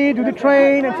with money, do the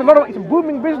train. It's a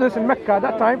booming business in Mecca at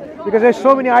that time, because there's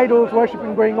so many idols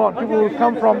worshipping going on. People will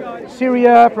come from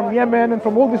Syria, from Yemen, and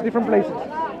from all these different places.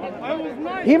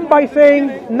 Him by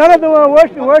saying none of them are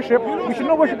worship, we should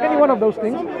not worship any one of those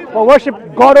things, or worship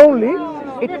God only,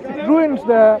 it ruins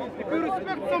the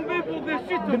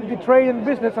trade and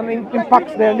business and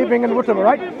impacts their living and whatever,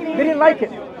 right? They didn't like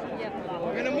it.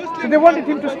 So they wanted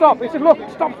him to stop. They said, look,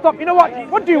 stop. You know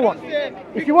what do you want?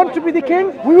 If you want to be the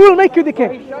king, we will make you the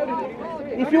king.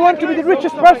 If you want to be the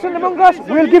richest person among us,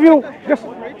 we'll give you, just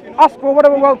ask for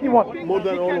whatever wealth you want. More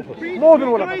than all of us. More than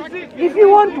all of us. If you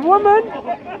want women,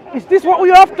 is this what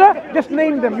we're after? Just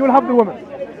name them, you'll have the woman.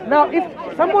 Now, if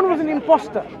someone was an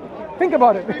imposter, think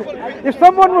about it. If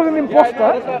someone was an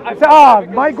imposter,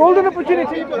 say, my golden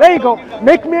opportunity, there you go.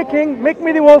 Make me a king, make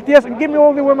me the wealthiest, and give me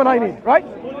all the women I need, right?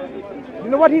 You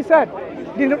know what he said?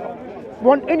 He didn't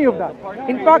want any of that.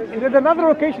 In fact, there's another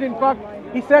occasion,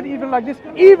 he said even like this,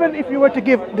 even if you were to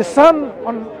give the sun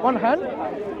on one hand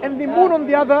and the moon on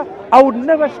the other, I would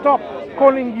never stop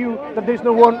calling you that there is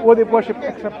no one worthy of worship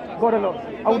except God alone.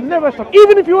 I would never stop,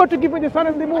 even if you were to give me the sun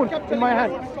and the moon in my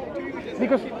hand.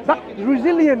 Because that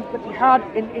resilience that he had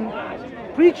in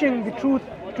preaching the truth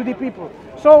to the people.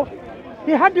 So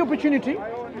he had the opportunity.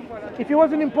 If he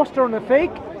was an imposter and a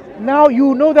fake, now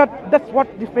you know that that's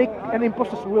what the fake and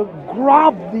imposters will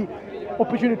grab the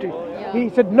opportunity. Yeah. He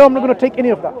said, no, I'm not going to take any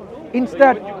of that.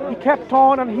 Instead, he kept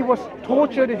on and he was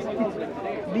tortured. His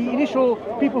the initial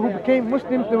people who became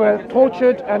Muslims, they were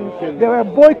tortured and they were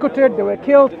boycotted, they were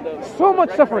killed, so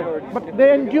much suffering, but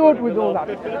they endured with all that.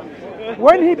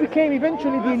 When he became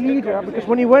eventually the leader, because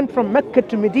when he went from Mecca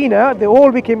to Medina, they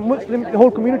all became Muslim, the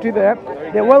whole community there,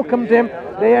 they welcomed him,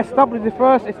 they established the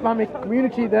first Islamic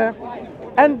community there,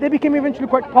 and they became eventually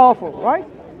quite powerful, right?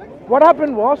 What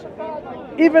happened was,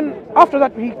 even after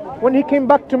that, when he came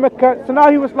back to Mecca, so now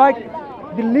he was like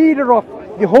the leader of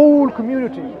the whole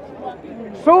community.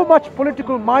 So much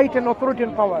political might and authority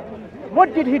and power.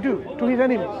 What did he do to his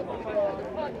enemies?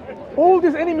 All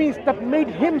these enemies that made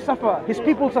him suffer, his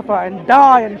people suffer and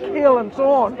die and kill and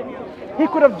so on, he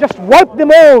could have just wiped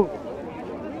them all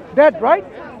dead, right?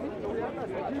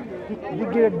 He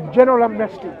gave a general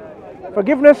amnesty.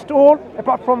 Forgiveness to all,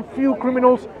 apart from few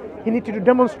criminals. He needed to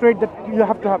demonstrate that you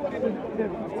have to have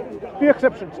few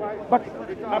exceptions. But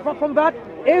apart from that,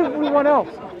 everyone else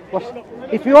was,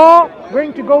 if you are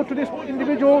going to go to this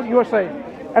individual, you are safe,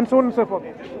 and so on and so forth.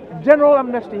 General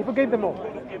amnesty, he forgave them all.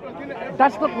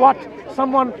 That's not what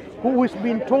someone who is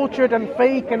being tortured and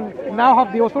fake and now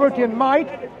have the authority and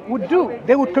might would do.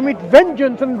 They would commit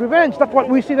vengeance and revenge. That's what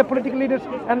we see the political leaders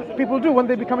and people do when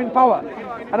they become in power.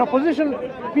 And opposition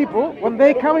people, when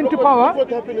they come into power... What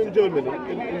happened in Germany,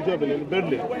 in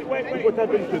Berlin? Look what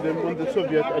happened to them when the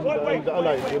Soviet and the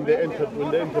Allies, when they entered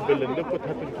Berlin. Look what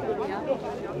happened to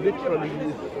them. Literally,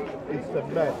 it's a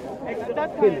mass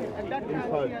killing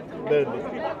inside Berlin,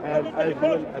 and as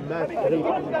well a mass rape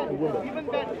to women.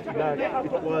 That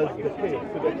it was the case.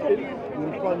 So that still, you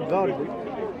will find gardens,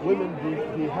 women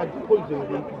they had poison,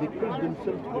 they killed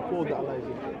themselves before the Allies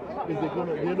because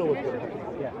they know what's going to happen.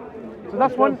 Yeah. So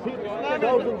that's one.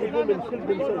 Thousands of women killed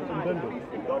themselves in Berlin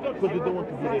because they don't want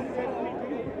to be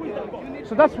raped.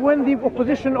 So that's when the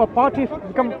opposition or parties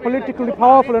become politically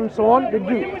powerful and so on, they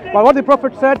do. But what the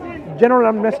Prophet said, general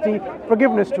amnesty,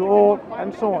 forgiveness to all,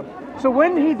 and so on. So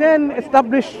when he then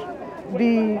established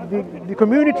the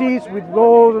communities with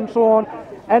laws and so on,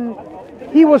 and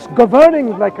he was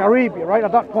governing like Arabia, right,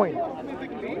 at that point.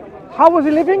 How was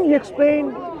he living? He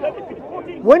explained,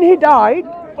 when he died,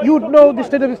 you would know the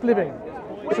state of his living.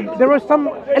 So there are some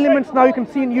elements now you can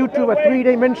see in YouTube, a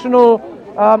three-dimensional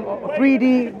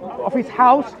 3D of his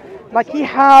house. Like he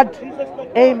had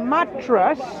a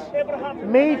mattress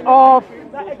made of,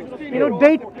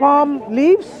 date palm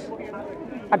leaves.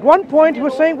 At one point he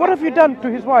was saying, what have you done to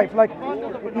his wife?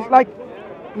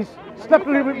 He's slept a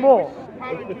little bit more.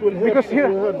 It will hurt. Because here,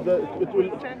 when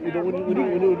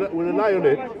you lie on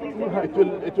it,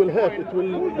 it will hurt. It will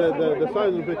the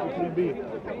size of it will be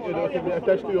it will be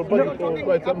attached to your body for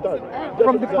quite some time.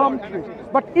 From the palm tree.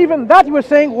 But even that he was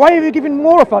saying, why have you given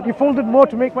more of that? You folded more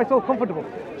to make myself comfortable.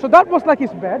 So that was like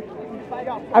his bed,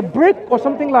 a brick or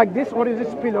something like this. What is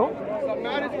this pillow?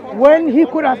 When he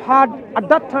could have had at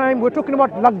that time, we're talking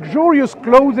about luxurious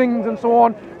clothing and so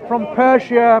on from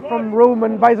Persia, from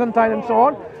Roman, Byzantine, and so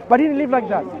on. But he didn't live like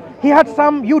that. He had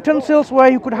some utensils where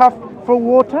you could have for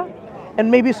water, and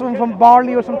maybe some from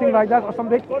barley or something like that, or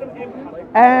something.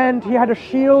 And he had a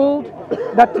shield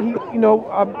that he,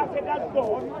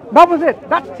 that was it.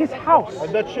 That's his house.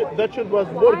 And that shield was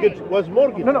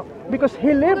mortgaged. No, because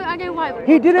he lived. I know why.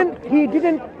 He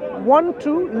didn't want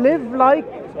to live like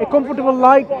a comfortable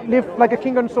life, live like a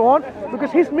king and so on,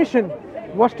 because his mission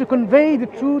was to convey the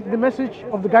truth, the message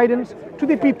of the guidance to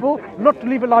the people, not to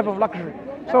live a life of luxury.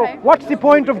 So what's the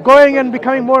point of going and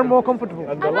becoming more and more comfortable?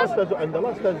 And the last as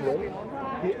well,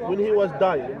 when he was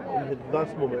dying, in his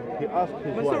last moment, he asked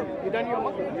his wife, do you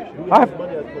have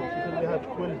money at home? She said, we have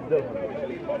 12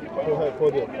 dirhams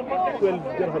for them. 12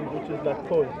 dirhams, which is like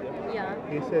coins. Yeah.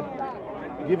 He said,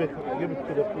 give it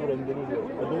to the poor and the needy.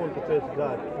 I don't want to face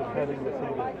God for having the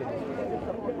single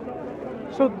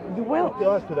thing. So the wealth.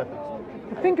 To that.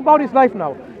 Think about his life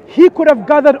now. He could have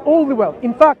gathered all the wealth.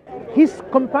 In fact, his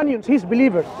companions, his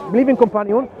believers, believing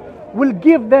companion, will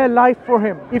give their life for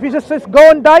him. If he just says, go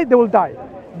and die, they will die.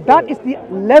 That is the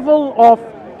level of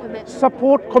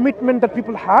support, commitment that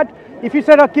people had. If he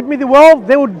said, give me the wealth,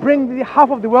 they would bring the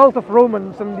half of the wealth of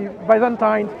Romans and the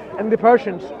Byzantines and the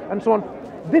Persians and so on.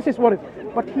 This is what it is.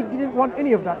 But he didn't want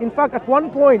any of that. In fact, at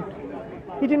one point,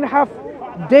 he didn't have,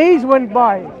 days went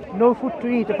by, no food to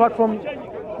eat apart from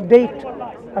date,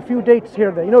 a few dates here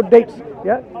and there. Dates,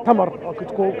 yeah? Tamar,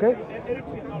 it's called, okay?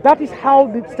 That is how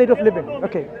the state of living,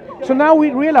 okay? So now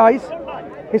we realize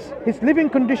his living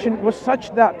condition was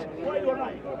such that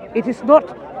it is not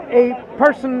a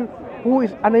person who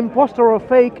is an imposter or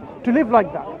fake to live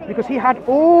like that, because he had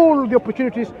all the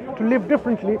opportunities to live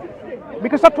differently,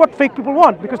 because that's what fake people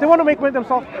want, because they want to make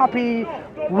themselves happy,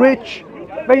 rich,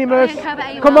 famous,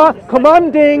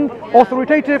 commanding,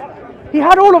 authoritative. He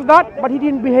had all of that, but he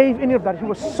didn't behave any of that. He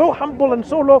was so humble and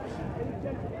so low.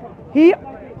 He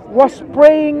was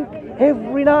praying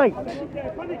every night.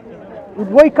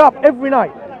 He'd wake up every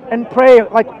night and pray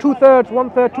like 2/3,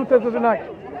 1/3, 2/3 of the night.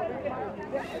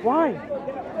 Why?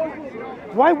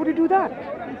 Why would he do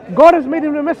that? God has made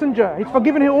him a messenger. He's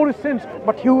forgiven him all his sins.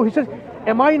 But he says,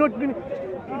 am I not being...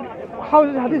 How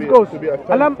the hadith goes?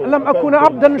 Alam akuna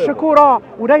abdan shakura.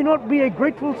 Would I not be a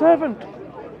grateful servant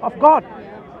of God?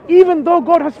 Even though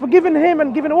God has forgiven him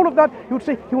and given all of that, he would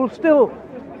say he will still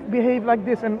behave like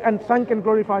this and thank and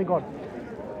glorify God.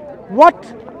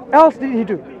 What else did he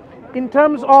do? In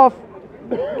terms of,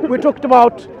 we talked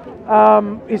about,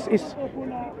 some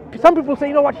people say,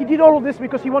 you know what, he did all of this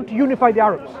because he wanted to unify the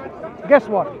Arabs. Guess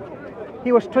what?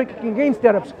 He was talking against the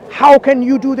Arabs. How can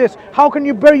you do this? How can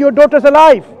you bury your daughters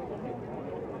alive?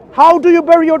 How do you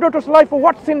bury your daughters alive? For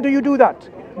what sin do you do that?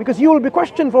 Because you will be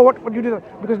questioned for what you do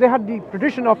that. Because they had the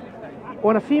tradition of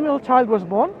when a female child was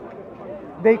born,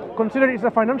 they considered it as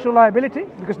a financial liability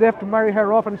because they have to marry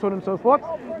her off and so on and so forth.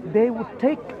 They would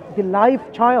take the live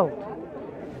child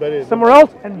somewhere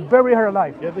else and bury her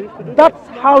alive. Yeah, they used to do That's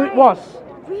how it was.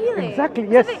 Really? Exactly,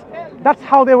 yes. That's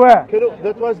how they were.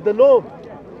 That was the norm.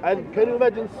 And can you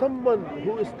imagine someone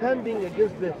who is standing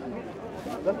against this?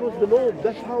 That was the norm.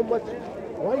 That's how much.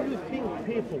 Why do you think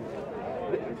people,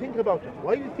 think about it,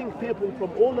 why do you think people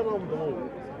from all around the world,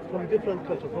 from different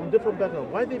cultures, from different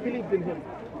backgrounds, why they believed in him?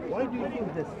 Why do you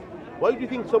think this? Why do you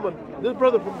think someone, this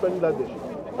brother from Bangladesh,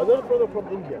 another brother from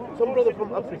India, some brother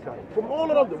from Africa, from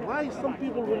all around them, why some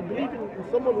people will believe in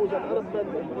someone who's an Arab man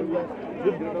in India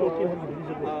lived 1400 years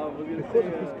ago? Because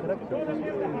of his character.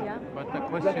 Yeah. But the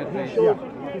question is,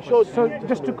 He shows, So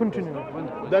just to continue.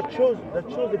 that shows the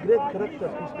great character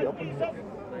peace be upon him.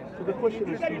 So the question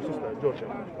is to you, sister Georgia,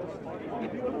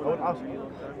 I will ask you,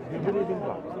 do you believe in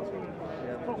God?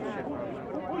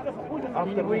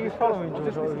 Were you following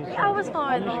George? I was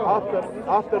following them.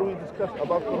 After we discussed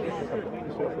about Prophet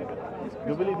Muhammad,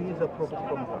 you believe he is a prophet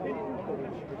from God.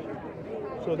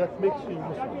 So that makes you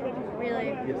Muslim.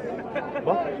 Really? Yes.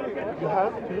 But you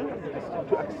have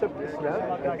to accept Islam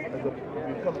as a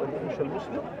become an official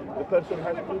Muslim. The person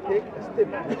has to take a step,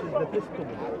 which is the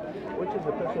testimony, which is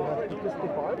the person has to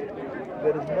testify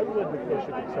there is none worthy of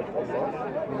worship except Allah,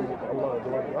 meaning Allah is the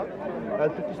one God, and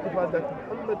to testify that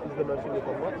Muhammad is the messenger of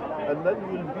Allah, and then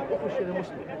you will be officially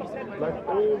Muslim, like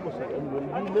all Muslims, and will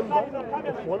be member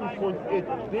of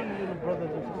 1.8 billion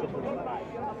brothers and sisters.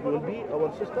 You will be our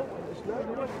sister in Islam,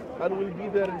 and we'll be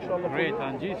there inshallah. great,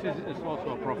 and Jesus is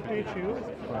also a To prophet. teach you,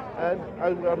 and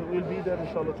we'll be there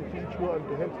inshallah to teach you and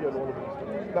to help you and all of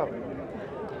this. Now,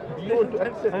 do you want to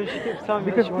accept? She keeps telling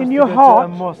me Because that she wants in to your go heart-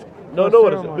 to a mosque. No, no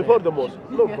worries. Before the mosque,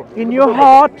 no problem. In your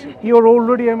heart, you're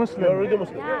already a Muslim. You're already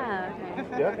Muslim. Yeah,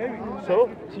 okay. Yeah. So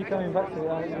She coming back to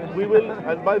that. we will.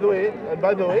 And by the way,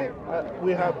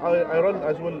 we have. I run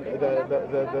as well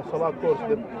the Salah course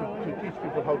to teach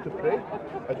people how to pray.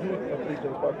 I do it at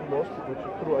Regent's Park Mosque, which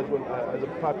is through as well as a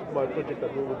part of my project I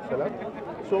do with Salah.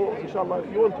 So inshallah,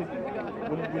 if you want it,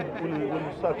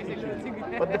 we'll start teaching.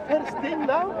 But the first thing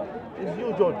now is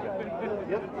you, Georgia.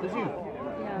 Yeah, is you.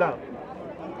 Now,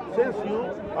 since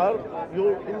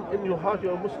you're in your heart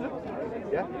you're a Muslim,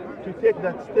 yeah, to take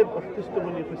that step of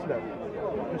testimony of Islam.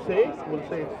 To say it, we'll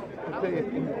say it, to say it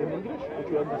in English,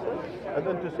 if you understand, and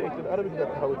then to say it in Arabic,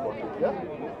 that's how it works, yeah?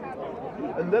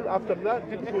 And then after that,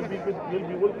 it will be good, you'll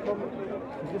be welcome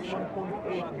to this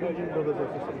 1.8 billion brothers and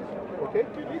sisters, okay?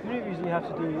 Movies you have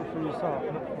to do it for yourself,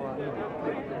 not for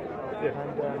Yeah.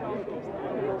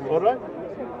 And All right?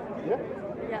 Yeah?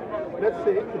 Yeah. Let's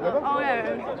say it together. Oh,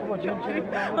 yeah. what, do you want to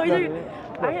Oh, you.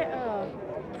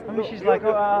 I mean, she's like,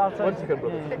 oh, I'll tell One you. second,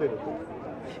 brother.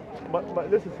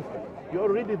 But listen, sister, you're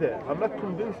already there. I'm not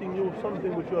convincing you of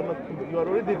something which you are not. You are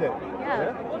already there.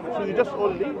 Yeah. So you just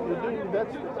you're doing that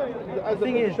as a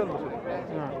Thing is- official Muslim.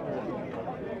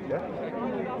 Yeah.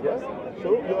 Yeah. So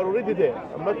you are already there.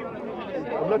 I'm not.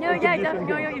 No, yeah, introducing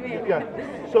no, him. what you mean. Yeah.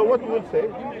 So what we will say,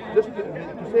 just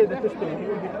to say the testimony, you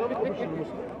will become official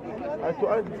Muslim.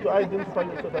 To identify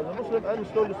yourself as a Muslim, and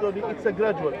slowly, it's a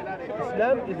gradual.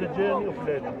 Islam is a journey of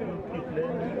learning. You keep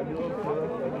learning, and you learn,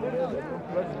 and you learn, and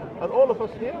you learn. And all of us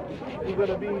here, we're going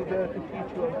to be there to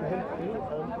teach you and to help you,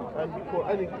 and for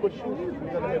any questions,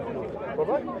 we're going to help you. All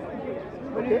right?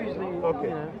 Okay?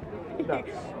 Okay. Now,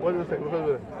 wait a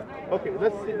second. Okay,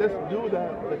 let's do the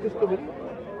testimony.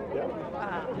 Yeah.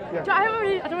 I don't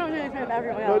want to do anything with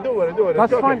everyone No, else. don't worry.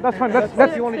 That's It's fine, okay. that's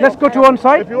fine. Let's go to one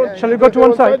side. If you want, Shall we go to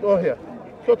one side? or here?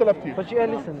 Total up to you. But you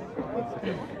listen.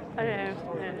 I don't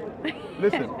know.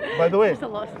 Listen, by the way, There's a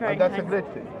lot of swearing and that's a behind.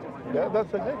 great thing. Yeah,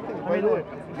 that's a great thing. By the way,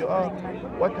 you are.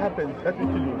 What happens? Let me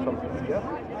tell you something. Yeah,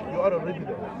 You are already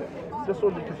there. Just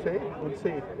only to say it, we'll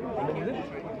say it in English,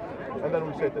 and then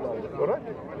we'll say it in Arabic. All right?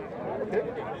 Okay?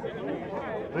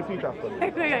 Repeat after me.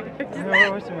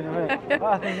 No, wait a minute.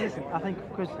 I think, listen, I think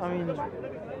because, I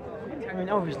mean,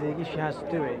 obviously, if she has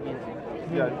to do it, you know.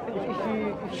 Yeah.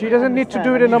 She doesn't need to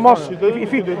do it in a mosque.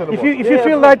 If you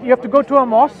feel that you have to go to a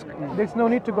mosque, there's no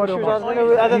need to go to a mosque.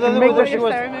 I don't know make whether the she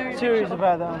was serious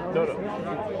about that. No, no.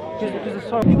 Because the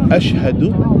song. أشهد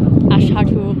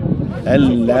أشهد أن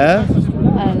لا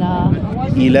أن لا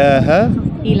إله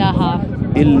إله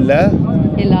إلا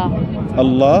إلا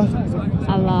الله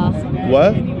الله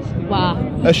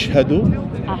وأشهد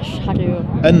وأشهد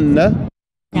أن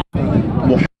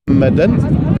محمدا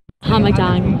محمدا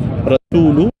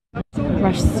رسول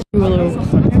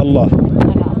رسول الله.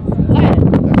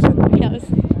 Yes.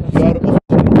 You are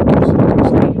officially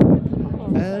Muslim,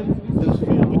 and there's a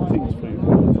few good things for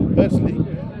you. Firstly,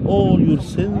 all your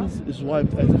sins is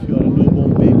wiped as if you are a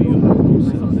newborn baby. You have no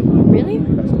sins. Really?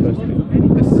 That's the first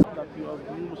thing. This is that you are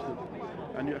a new Muslim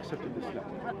and you accepted Islam.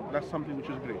 That's something which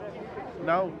is great.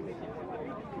 Now,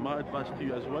 my advice to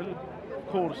you as well, of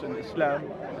course, in Islam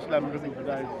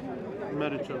recognizes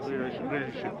marital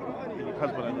relationship,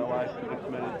 husband and a wife to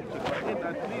get married.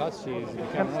 That's easy. You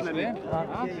can Muslim.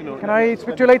 You know, Can I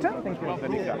speak to you later? Thank you. the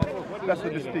nikah. That's the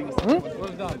distinct.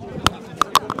 Well done.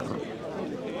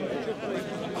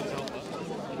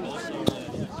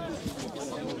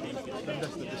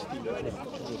 That's the distinct.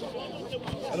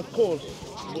 And of course,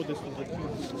 modest is the key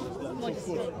to Islam.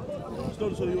 Of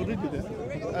course, so you're already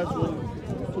there as well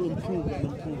to improve and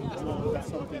improve. You know, that's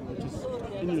something which is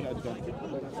in your advantage.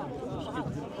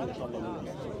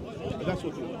 That's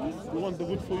what we want. We want the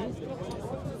good for you,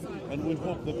 and we'll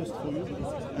hope the best for you.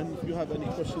 And if you have any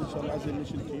questions, inshallah, as I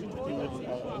mentioned to you,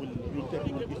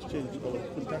 we'll exchange our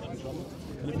contact, inshallah.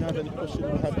 And if you have any questions,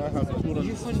 I have two.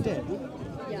 You phone dead?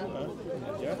 Yeah.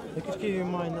 Yeah. I could give you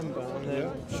my number and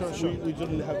then. Yeah, sure. We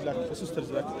generally have like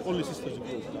sisters, like only sisters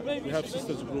group. We have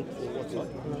sisters group for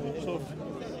WhatsApp. So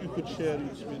if you could share your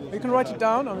experience. You can write it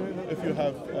down. If you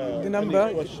have the number.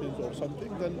 any questions or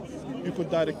something, then you could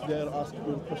direct there, ask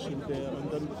your question there,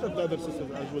 and then the other sisters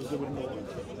as well, they will know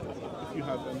if you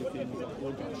have anything you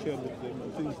want to share with them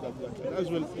and things like that. And as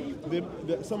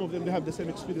well, some of them they have the same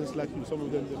experience like you. Some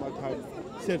of them they might have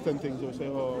certain things. They'll say,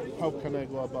 "Oh, how can I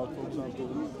go about, for example,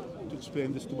 to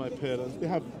explain this to my parents?" They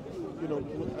have, you know,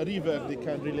 a river they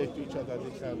can relate to each other.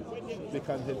 They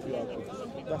can help you out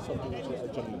with. That's something which is a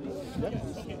general.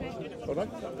 Yeah. All right.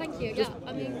 Thank you. Yeah.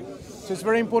 I mean, So it's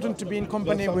very important to be in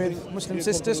company That's with something- Muslim be in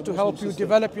sisters company to with help Muslim you sisters.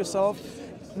 develop yourself,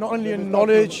 not only in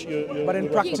knowledge but in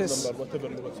Your practice. WhatsApp number, whatever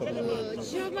the WhatsApp number is.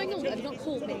 do you have my number? Have you not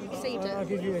called me? Saved I'll it.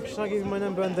 give you. Shall I give you my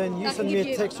number and then you I send can me give a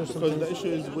you- text or Because something? the issue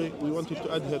is we wanted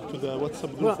to add her to the WhatsApp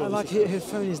group. Well, for like this. his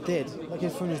phone is dead. Like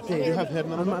his phone is dead. You have her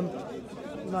number?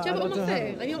 No, Do you have it on my don't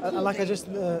phone? Have you not called like I me? just,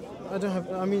 I don't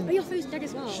have. I mean, Oh, your phone's dead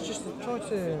as well. just try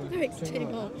to. No, it's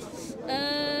terrible.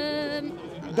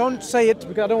 Don't say it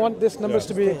because I don't want these numbers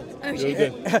to be Oh, You're shit.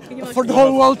 good. Can you for the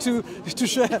whole world to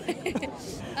share.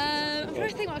 I'm trying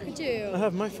to think what I could do. I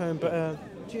have my phone, but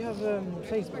do you have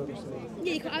Facebook or something?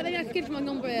 Yeah, maybe I could give you my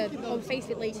number on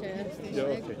Facebook later. Yeah,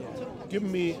 okay. Give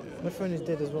me My phone is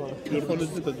dead as well. your phone. Is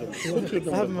Put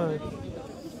your I have number.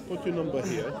 my. Put your number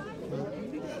here.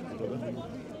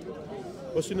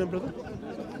 What's your name, brother?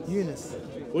 Eunice.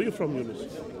 Where are you from, Yunus?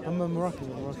 I'm a Moroccan.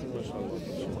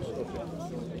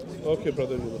 Okay,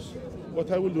 brother Yunus.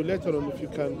 What I will do later on, if you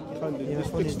can kindly Yeah, my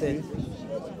just phone is text me.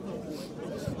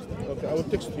 dead. Okay, I will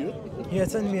text you. Yeah,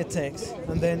 send me a text,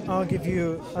 and then I'll give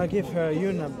her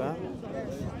your number,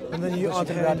 and then you add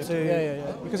her into.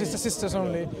 Yeah. Because it's the sisters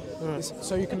only,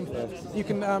 so you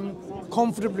can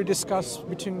comfortably discuss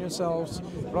between yourselves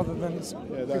rather than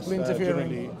Yeah, that's people interfering.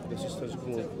 generally the sisters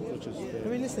group, which is I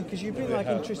mean, listen, because you bring like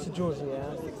interest to Georgia,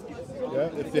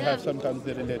 yeah. if they have sometimes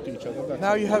they relate to each other. That's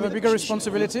Now you have a bigger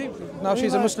responsibility. Now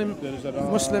she's a Muslim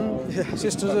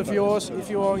sisters of yours. If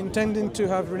you are intending to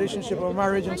have relationship or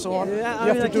marriage and so on, you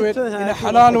have to do it in a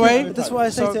halal way. That's why I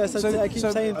say to her, I keep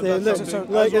saying to her, look,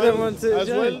 like I don't want to. as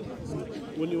well,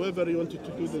 whenever you wanted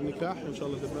to do the nikah,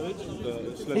 inshallah, the marriage,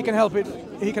 the Islamic, He can help it.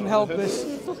 He can help this.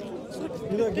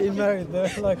 You're not getting married though.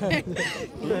 Like, I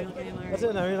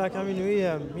don't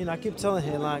know. We, I keep telling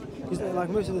her, like, 'cause, like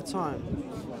most of the time,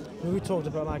 we talked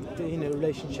about like the,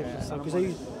 relationships and stuff.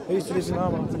 Because I used to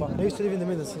live in the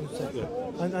Midlands,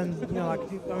 and you know, like,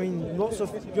 I mean, lots of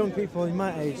young people in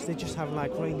my age, they just have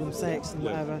like random sex and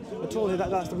whatever. I told you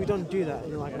that we don't do that.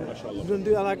 You know, like we don't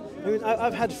do that. Like, I mean,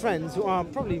 I've had friends who are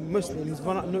probably Muslims,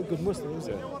 but not good Muslims.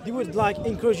 They would like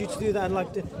encourage you to do that, and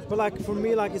like, but like for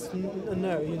me, like it's a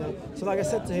no, you know. So like I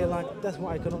said to her, like that's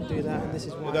why I cannot do that, and this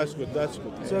is why. That's good. That's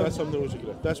good. So, that's something which is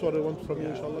good. That's what I want from you,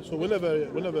 inshallah. So whenever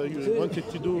you wanted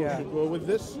to do to go with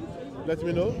this, let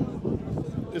me know.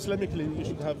 Islamically, you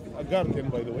should have a guardian,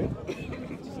 by the way,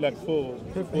 like for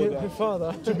her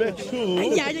father, to make sure,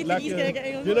 Yeah, I don't think he's gonna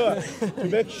get on. you know, to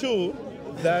make sure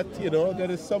that there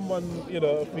is someone,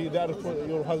 if he there for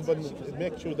your husband,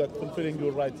 make sure that fulfilling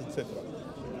your rights, etc.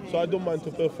 So I don't mind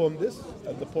to perform this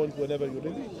at the point whenever you're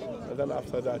ready, and then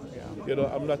after that,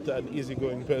 I'm not an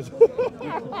easygoing person.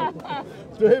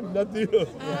 To him, not to you.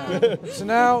 So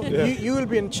now you will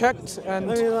be unchecked,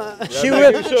 and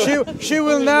she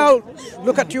will now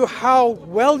look at you how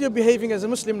well you're behaving as a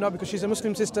Muslim now, because she's a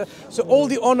Muslim sister. So all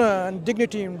the honor and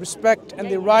dignity and respect and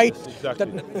the right that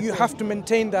you have to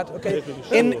maintain that, okay,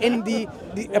 in the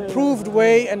approved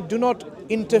way, and do not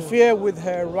interfere with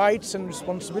her rights and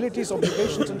responsibilities,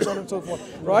 obligations, and so on and so forth.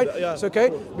 Right? It's okay,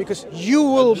 because you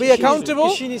will be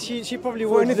accountable. She probably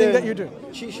for anything that you do.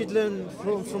 She should learn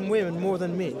from women more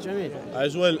than me. Do you know what I mean?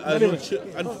 As well,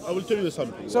 and I will tell you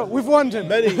something. So we've wanted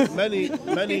many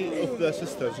of the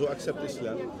sisters who accept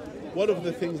Islam. One of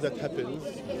the things that happens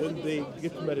when they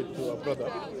get married to a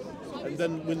brother, and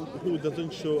then who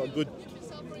doesn't show a good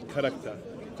character,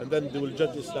 and then they will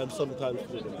judge Islam sometimes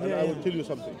through them. And I will tell you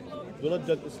something. Do not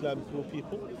judge Islam through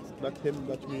people, not him,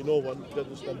 not me, no one. Judge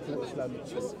Islam through Islam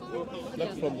itself, not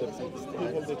from them.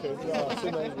 People, they can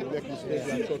sinners, they make mistakes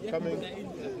and shortcomings.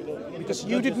 Because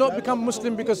you did not become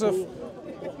Muslim because of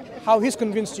how he's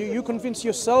convinced you. You convinced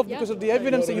yourself because of the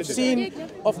evidence that you've seen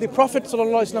of the Prophet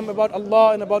ﷺ about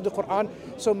Allah and about the Quran.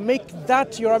 So make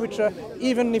that your arbiter,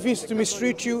 even if he's to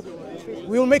mistreat you.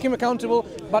 We will make him accountable,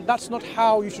 but that's not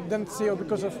how you should then say, oh,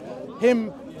 because of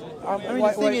him. I mean, the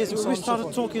thing is, we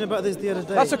started talking about this the other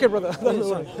day. That's okay, brother.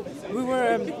 We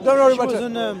were. Don't worry about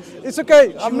it. It's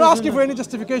okay. I'm not asking for any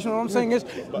justification. What I'm saying is,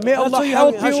 may Allah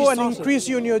help you and increase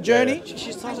you in your journey,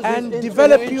 and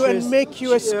develop you and make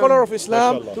you a scholar of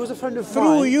Islam.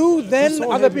 Through you, then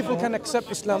other people can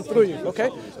accept Islam through you. Okay?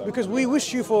 Because we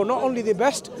wish you for not only the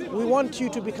best, we want you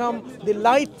to become the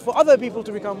light for other people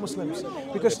to become Muslims.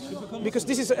 Because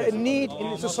this is a need in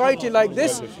a society like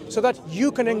this, so that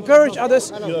you can encourage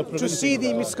others to see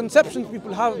the misconceptions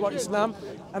people have about Islam,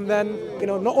 and then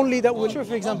not only that will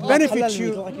benefit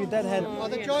you. Like your deadhead. Are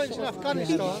the giants in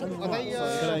Afghanistan? Are they?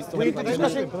 We're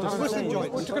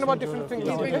talking about different things.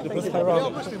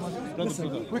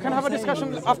 We can have a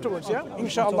discussion afterwards, yeah?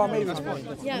 Inshallah, maybe.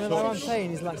 Yeah. What I'm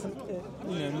saying is like some,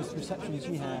 misperceptions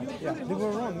you had. They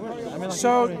were wrong, weren't they? I mean, like,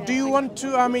 So, do you want to,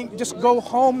 just go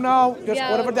home now, just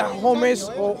whatever the home is,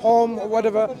 or home, or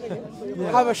whatever,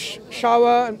 have a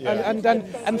shower,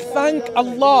 and thank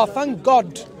Allah, thank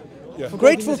God.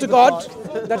 Grateful to God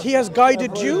that He has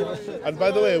guided you. And by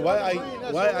the way, why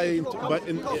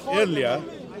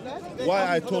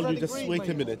I told you just wait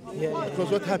a minute, because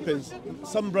what happens,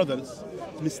 some brothers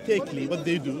mistakenly, what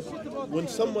they do, when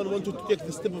someone wanted to take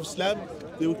the step of Islam,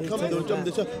 they would come, they would jump,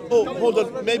 they say, oh, hold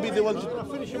on, maybe they want to.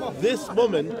 This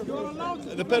moment,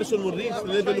 the person will reach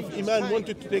the level of Iman,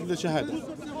 wanted to take the Shahada.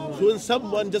 So when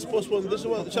someone just postponed this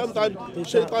one, sometimes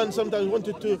Shaitan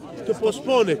wanted to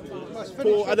postpone it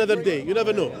for another day. You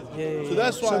never know. So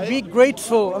that's why. So be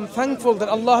grateful and thankful that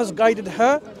Allah has guided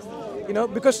her,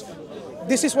 because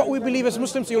this is what we believe as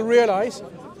Muslims. You'll realize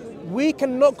we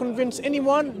cannot convince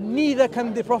anyone, neither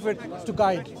can the Prophet, to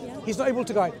guide. He's not able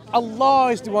to guide.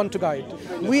 Allah is the one to guide.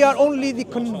 We are only the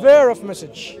conveyor of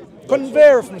message.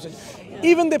 Conveyor of message.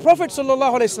 Even the Prophet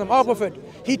ﷺ, our Prophet,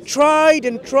 he tried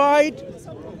and tried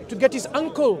to get his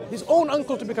own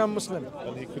uncle to become Muslim.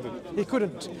 And he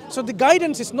couldn't. So the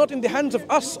guidance is not in the hands of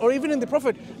us or even in the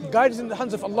Prophet. The guidance is in the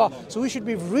hands of Allah. So we should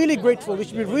be really grateful. We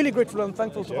should be really grateful and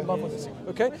thankful to Allah for this.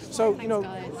 Okay? So, may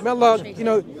Allah,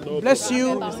 bless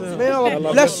you. May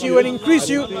Allah bless you and increase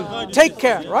you. Take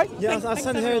care, right? Yeah, I'll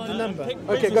send her the number.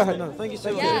 Okay, go ahead. Thank you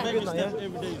so much. Good night,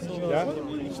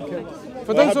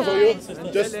 For those of you,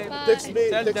 just text me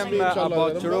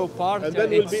about Juro Park. and then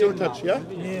we'll be in touch, yeah?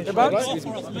 about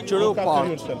Juro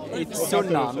Park. It's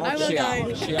Sunnah, not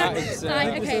Shia. Shia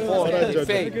is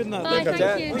fake. Good night.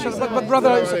 Thank you. but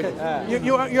brother, it's okay.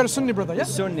 You're a Sunni brother, yeah?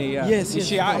 Sunni, yeah. Yes.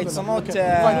 Shia, it's not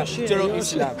Juro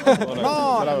Islam.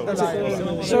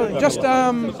 No. So just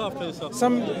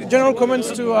some general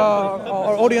comments to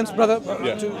our audience, brother,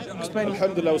 to explain.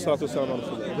 Alhamdulillah, wassalatu wassalamu ala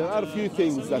rasulillah. There are a few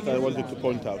things that I wanted to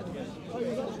point out.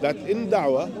 that in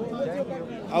Dawah,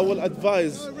 I will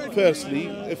advise, firstly,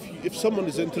 if someone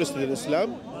is interested in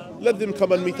Islam, let them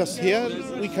come and meet us here.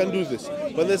 We can do this.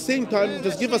 But at the same time,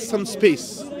 just give us some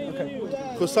space.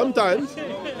 Because sometimes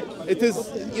it is,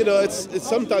 it's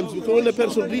sometimes because when a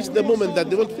person reaches the moment that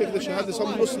they want to take the Shahada,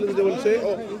 some Muslims, they will say,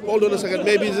 oh, hold on a second,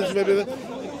 maybe this, maybe that.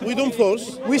 We don't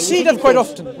force. We see that quite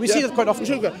often. We see that quite often.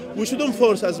 We shouldn't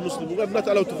force as Muslims. We are not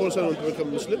allowed to force anyone to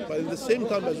become Muslim. But at the same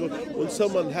time as well, when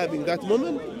someone having that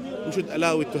moment, we should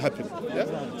allow it to happen.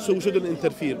 Yeah? So we shouldn't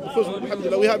interfere. Because,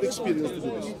 alhamdulillah, we have experience to do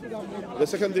this. The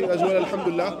second thing as well,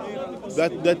 alhamdulillah,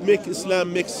 that make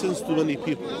Islam make sense to many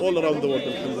people all around the world,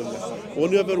 alhamdulillah.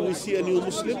 Whenever we see a new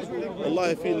Muslim,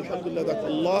 Allah, I feel, alhamdulillah, that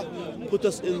Allah put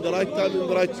us in the right time, in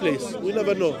the right place. We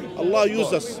never know. Allah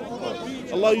used us.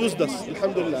 Allah used us,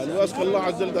 alhamdulillah. And we ask Allah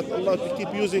Azza wa Jalla that Allah to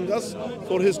keep using us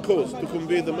for His cause, to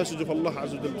convey the message of Allah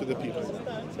Azza wa Jalla to the people.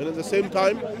 And at the same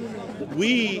time,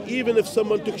 we, even if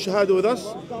someone took Shahada with us,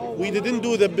 we didn't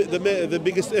do the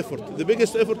biggest effort. The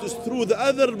biggest effort is through the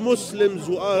other Muslims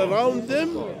who are around them,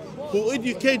 who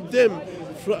educate them,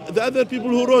 the other people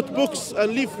who wrote books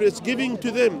and leaflets giving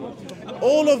to them.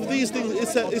 All of these things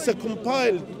is a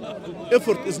compiled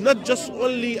effort. It's not just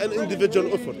only an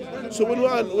individual effort. So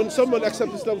when someone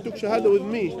accepts Islam, took Shahada with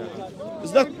me,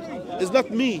 it's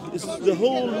not me. It's the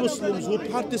whole Muslims who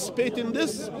participate in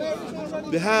this.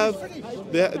 They have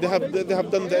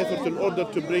done the effort in order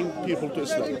to bring people to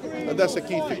Islam, and that's a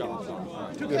key thing.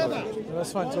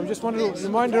 That's fine. So I just want to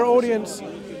remind our audience,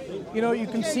 you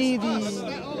can see the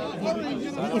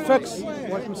effects.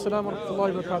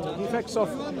 The effects of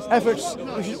efforts.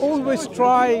 We should always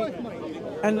try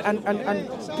and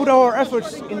put our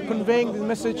efforts in conveying the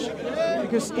message,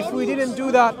 because if we didn't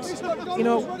do that,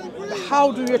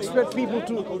 how do you expect people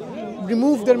to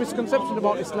remove their misconception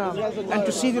about Islam and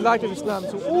to see the light of Islam?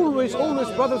 So always,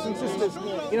 brothers and sisters,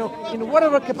 in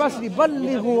whatever capacity,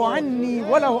 بَلِّغُوا عَنِّي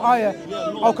وَلَوْ آيَةً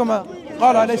أو كما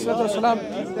قال عليه الصلاة والسلام.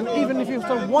 And even if you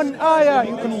have one ayah,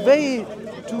 you convey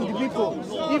to the people,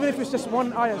 even if it's just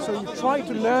one ayah. So you try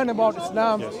to learn about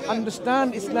Islam,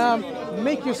 understand Islam,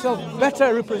 make yourself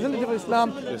better representative of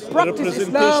Islam, practice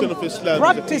Islam,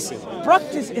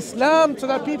 practice Islam, so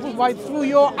that people, through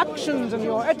your actions and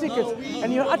your etiquette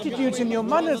and your attitudes and your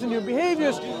manners and your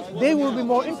behaviors, they will be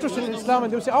more interested in Islam,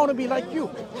 and they'll say, I want to be like you.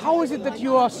 How is it that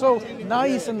you are so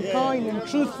nice and kind and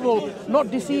truthful,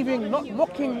 not deceiving, not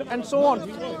mocking, and so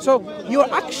on? So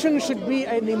your action should be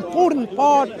an important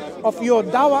part of your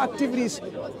dawah activities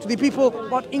to the people,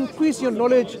 but increase your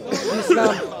knowledge in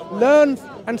Islam. Learn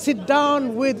and sit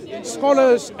down with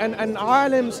scholars and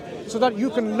alims, so that you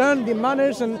can learn the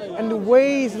manners and the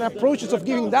ways and approaches of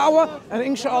giving da'wah, and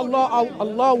inshallah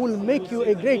Allah will make you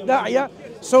a great da'iyah,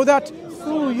 so that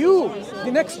through you,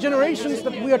 the next generations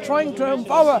that we are trying to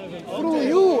empower, through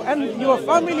you and your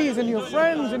families and your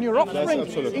friends and your offspring,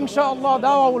 inshallah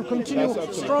da'wah will continue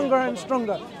stronger and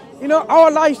stronger.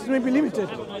 Our lives may be limited.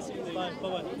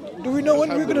 Do we know when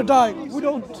we're going to die? We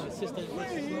don't.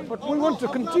 But we want to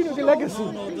continue the legacy.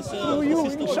 Through you,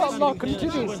 inshallah,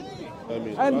 continue.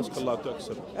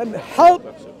 And help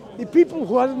the people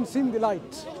who haven't seen the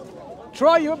light.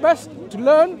 Try your best to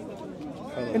learn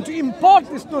and to impart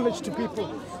this knowledge to people,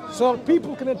 so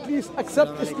people can at least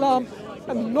accept Islam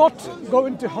and not go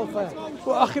into hellfire.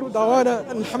 وآخر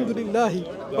دعوانا الحمد لله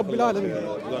رب العالمين.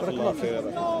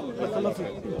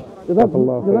 جزاك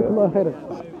الله خير.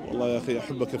 الله يا أخي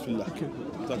أحبك في الله.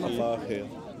 جزاك الله خير.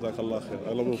 جزاك الله خير.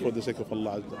 I love you for the sake of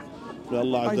Allah Azza. May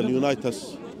Allah Azza unite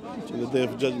us in the day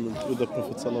of judgment with the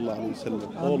Prophet sallallahu alaihi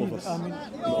wasallam. All of us, and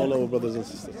all our brothers and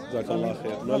sisters. جزاك الله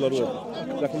خير. May Allah reward.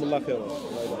 جزاكم الله خير.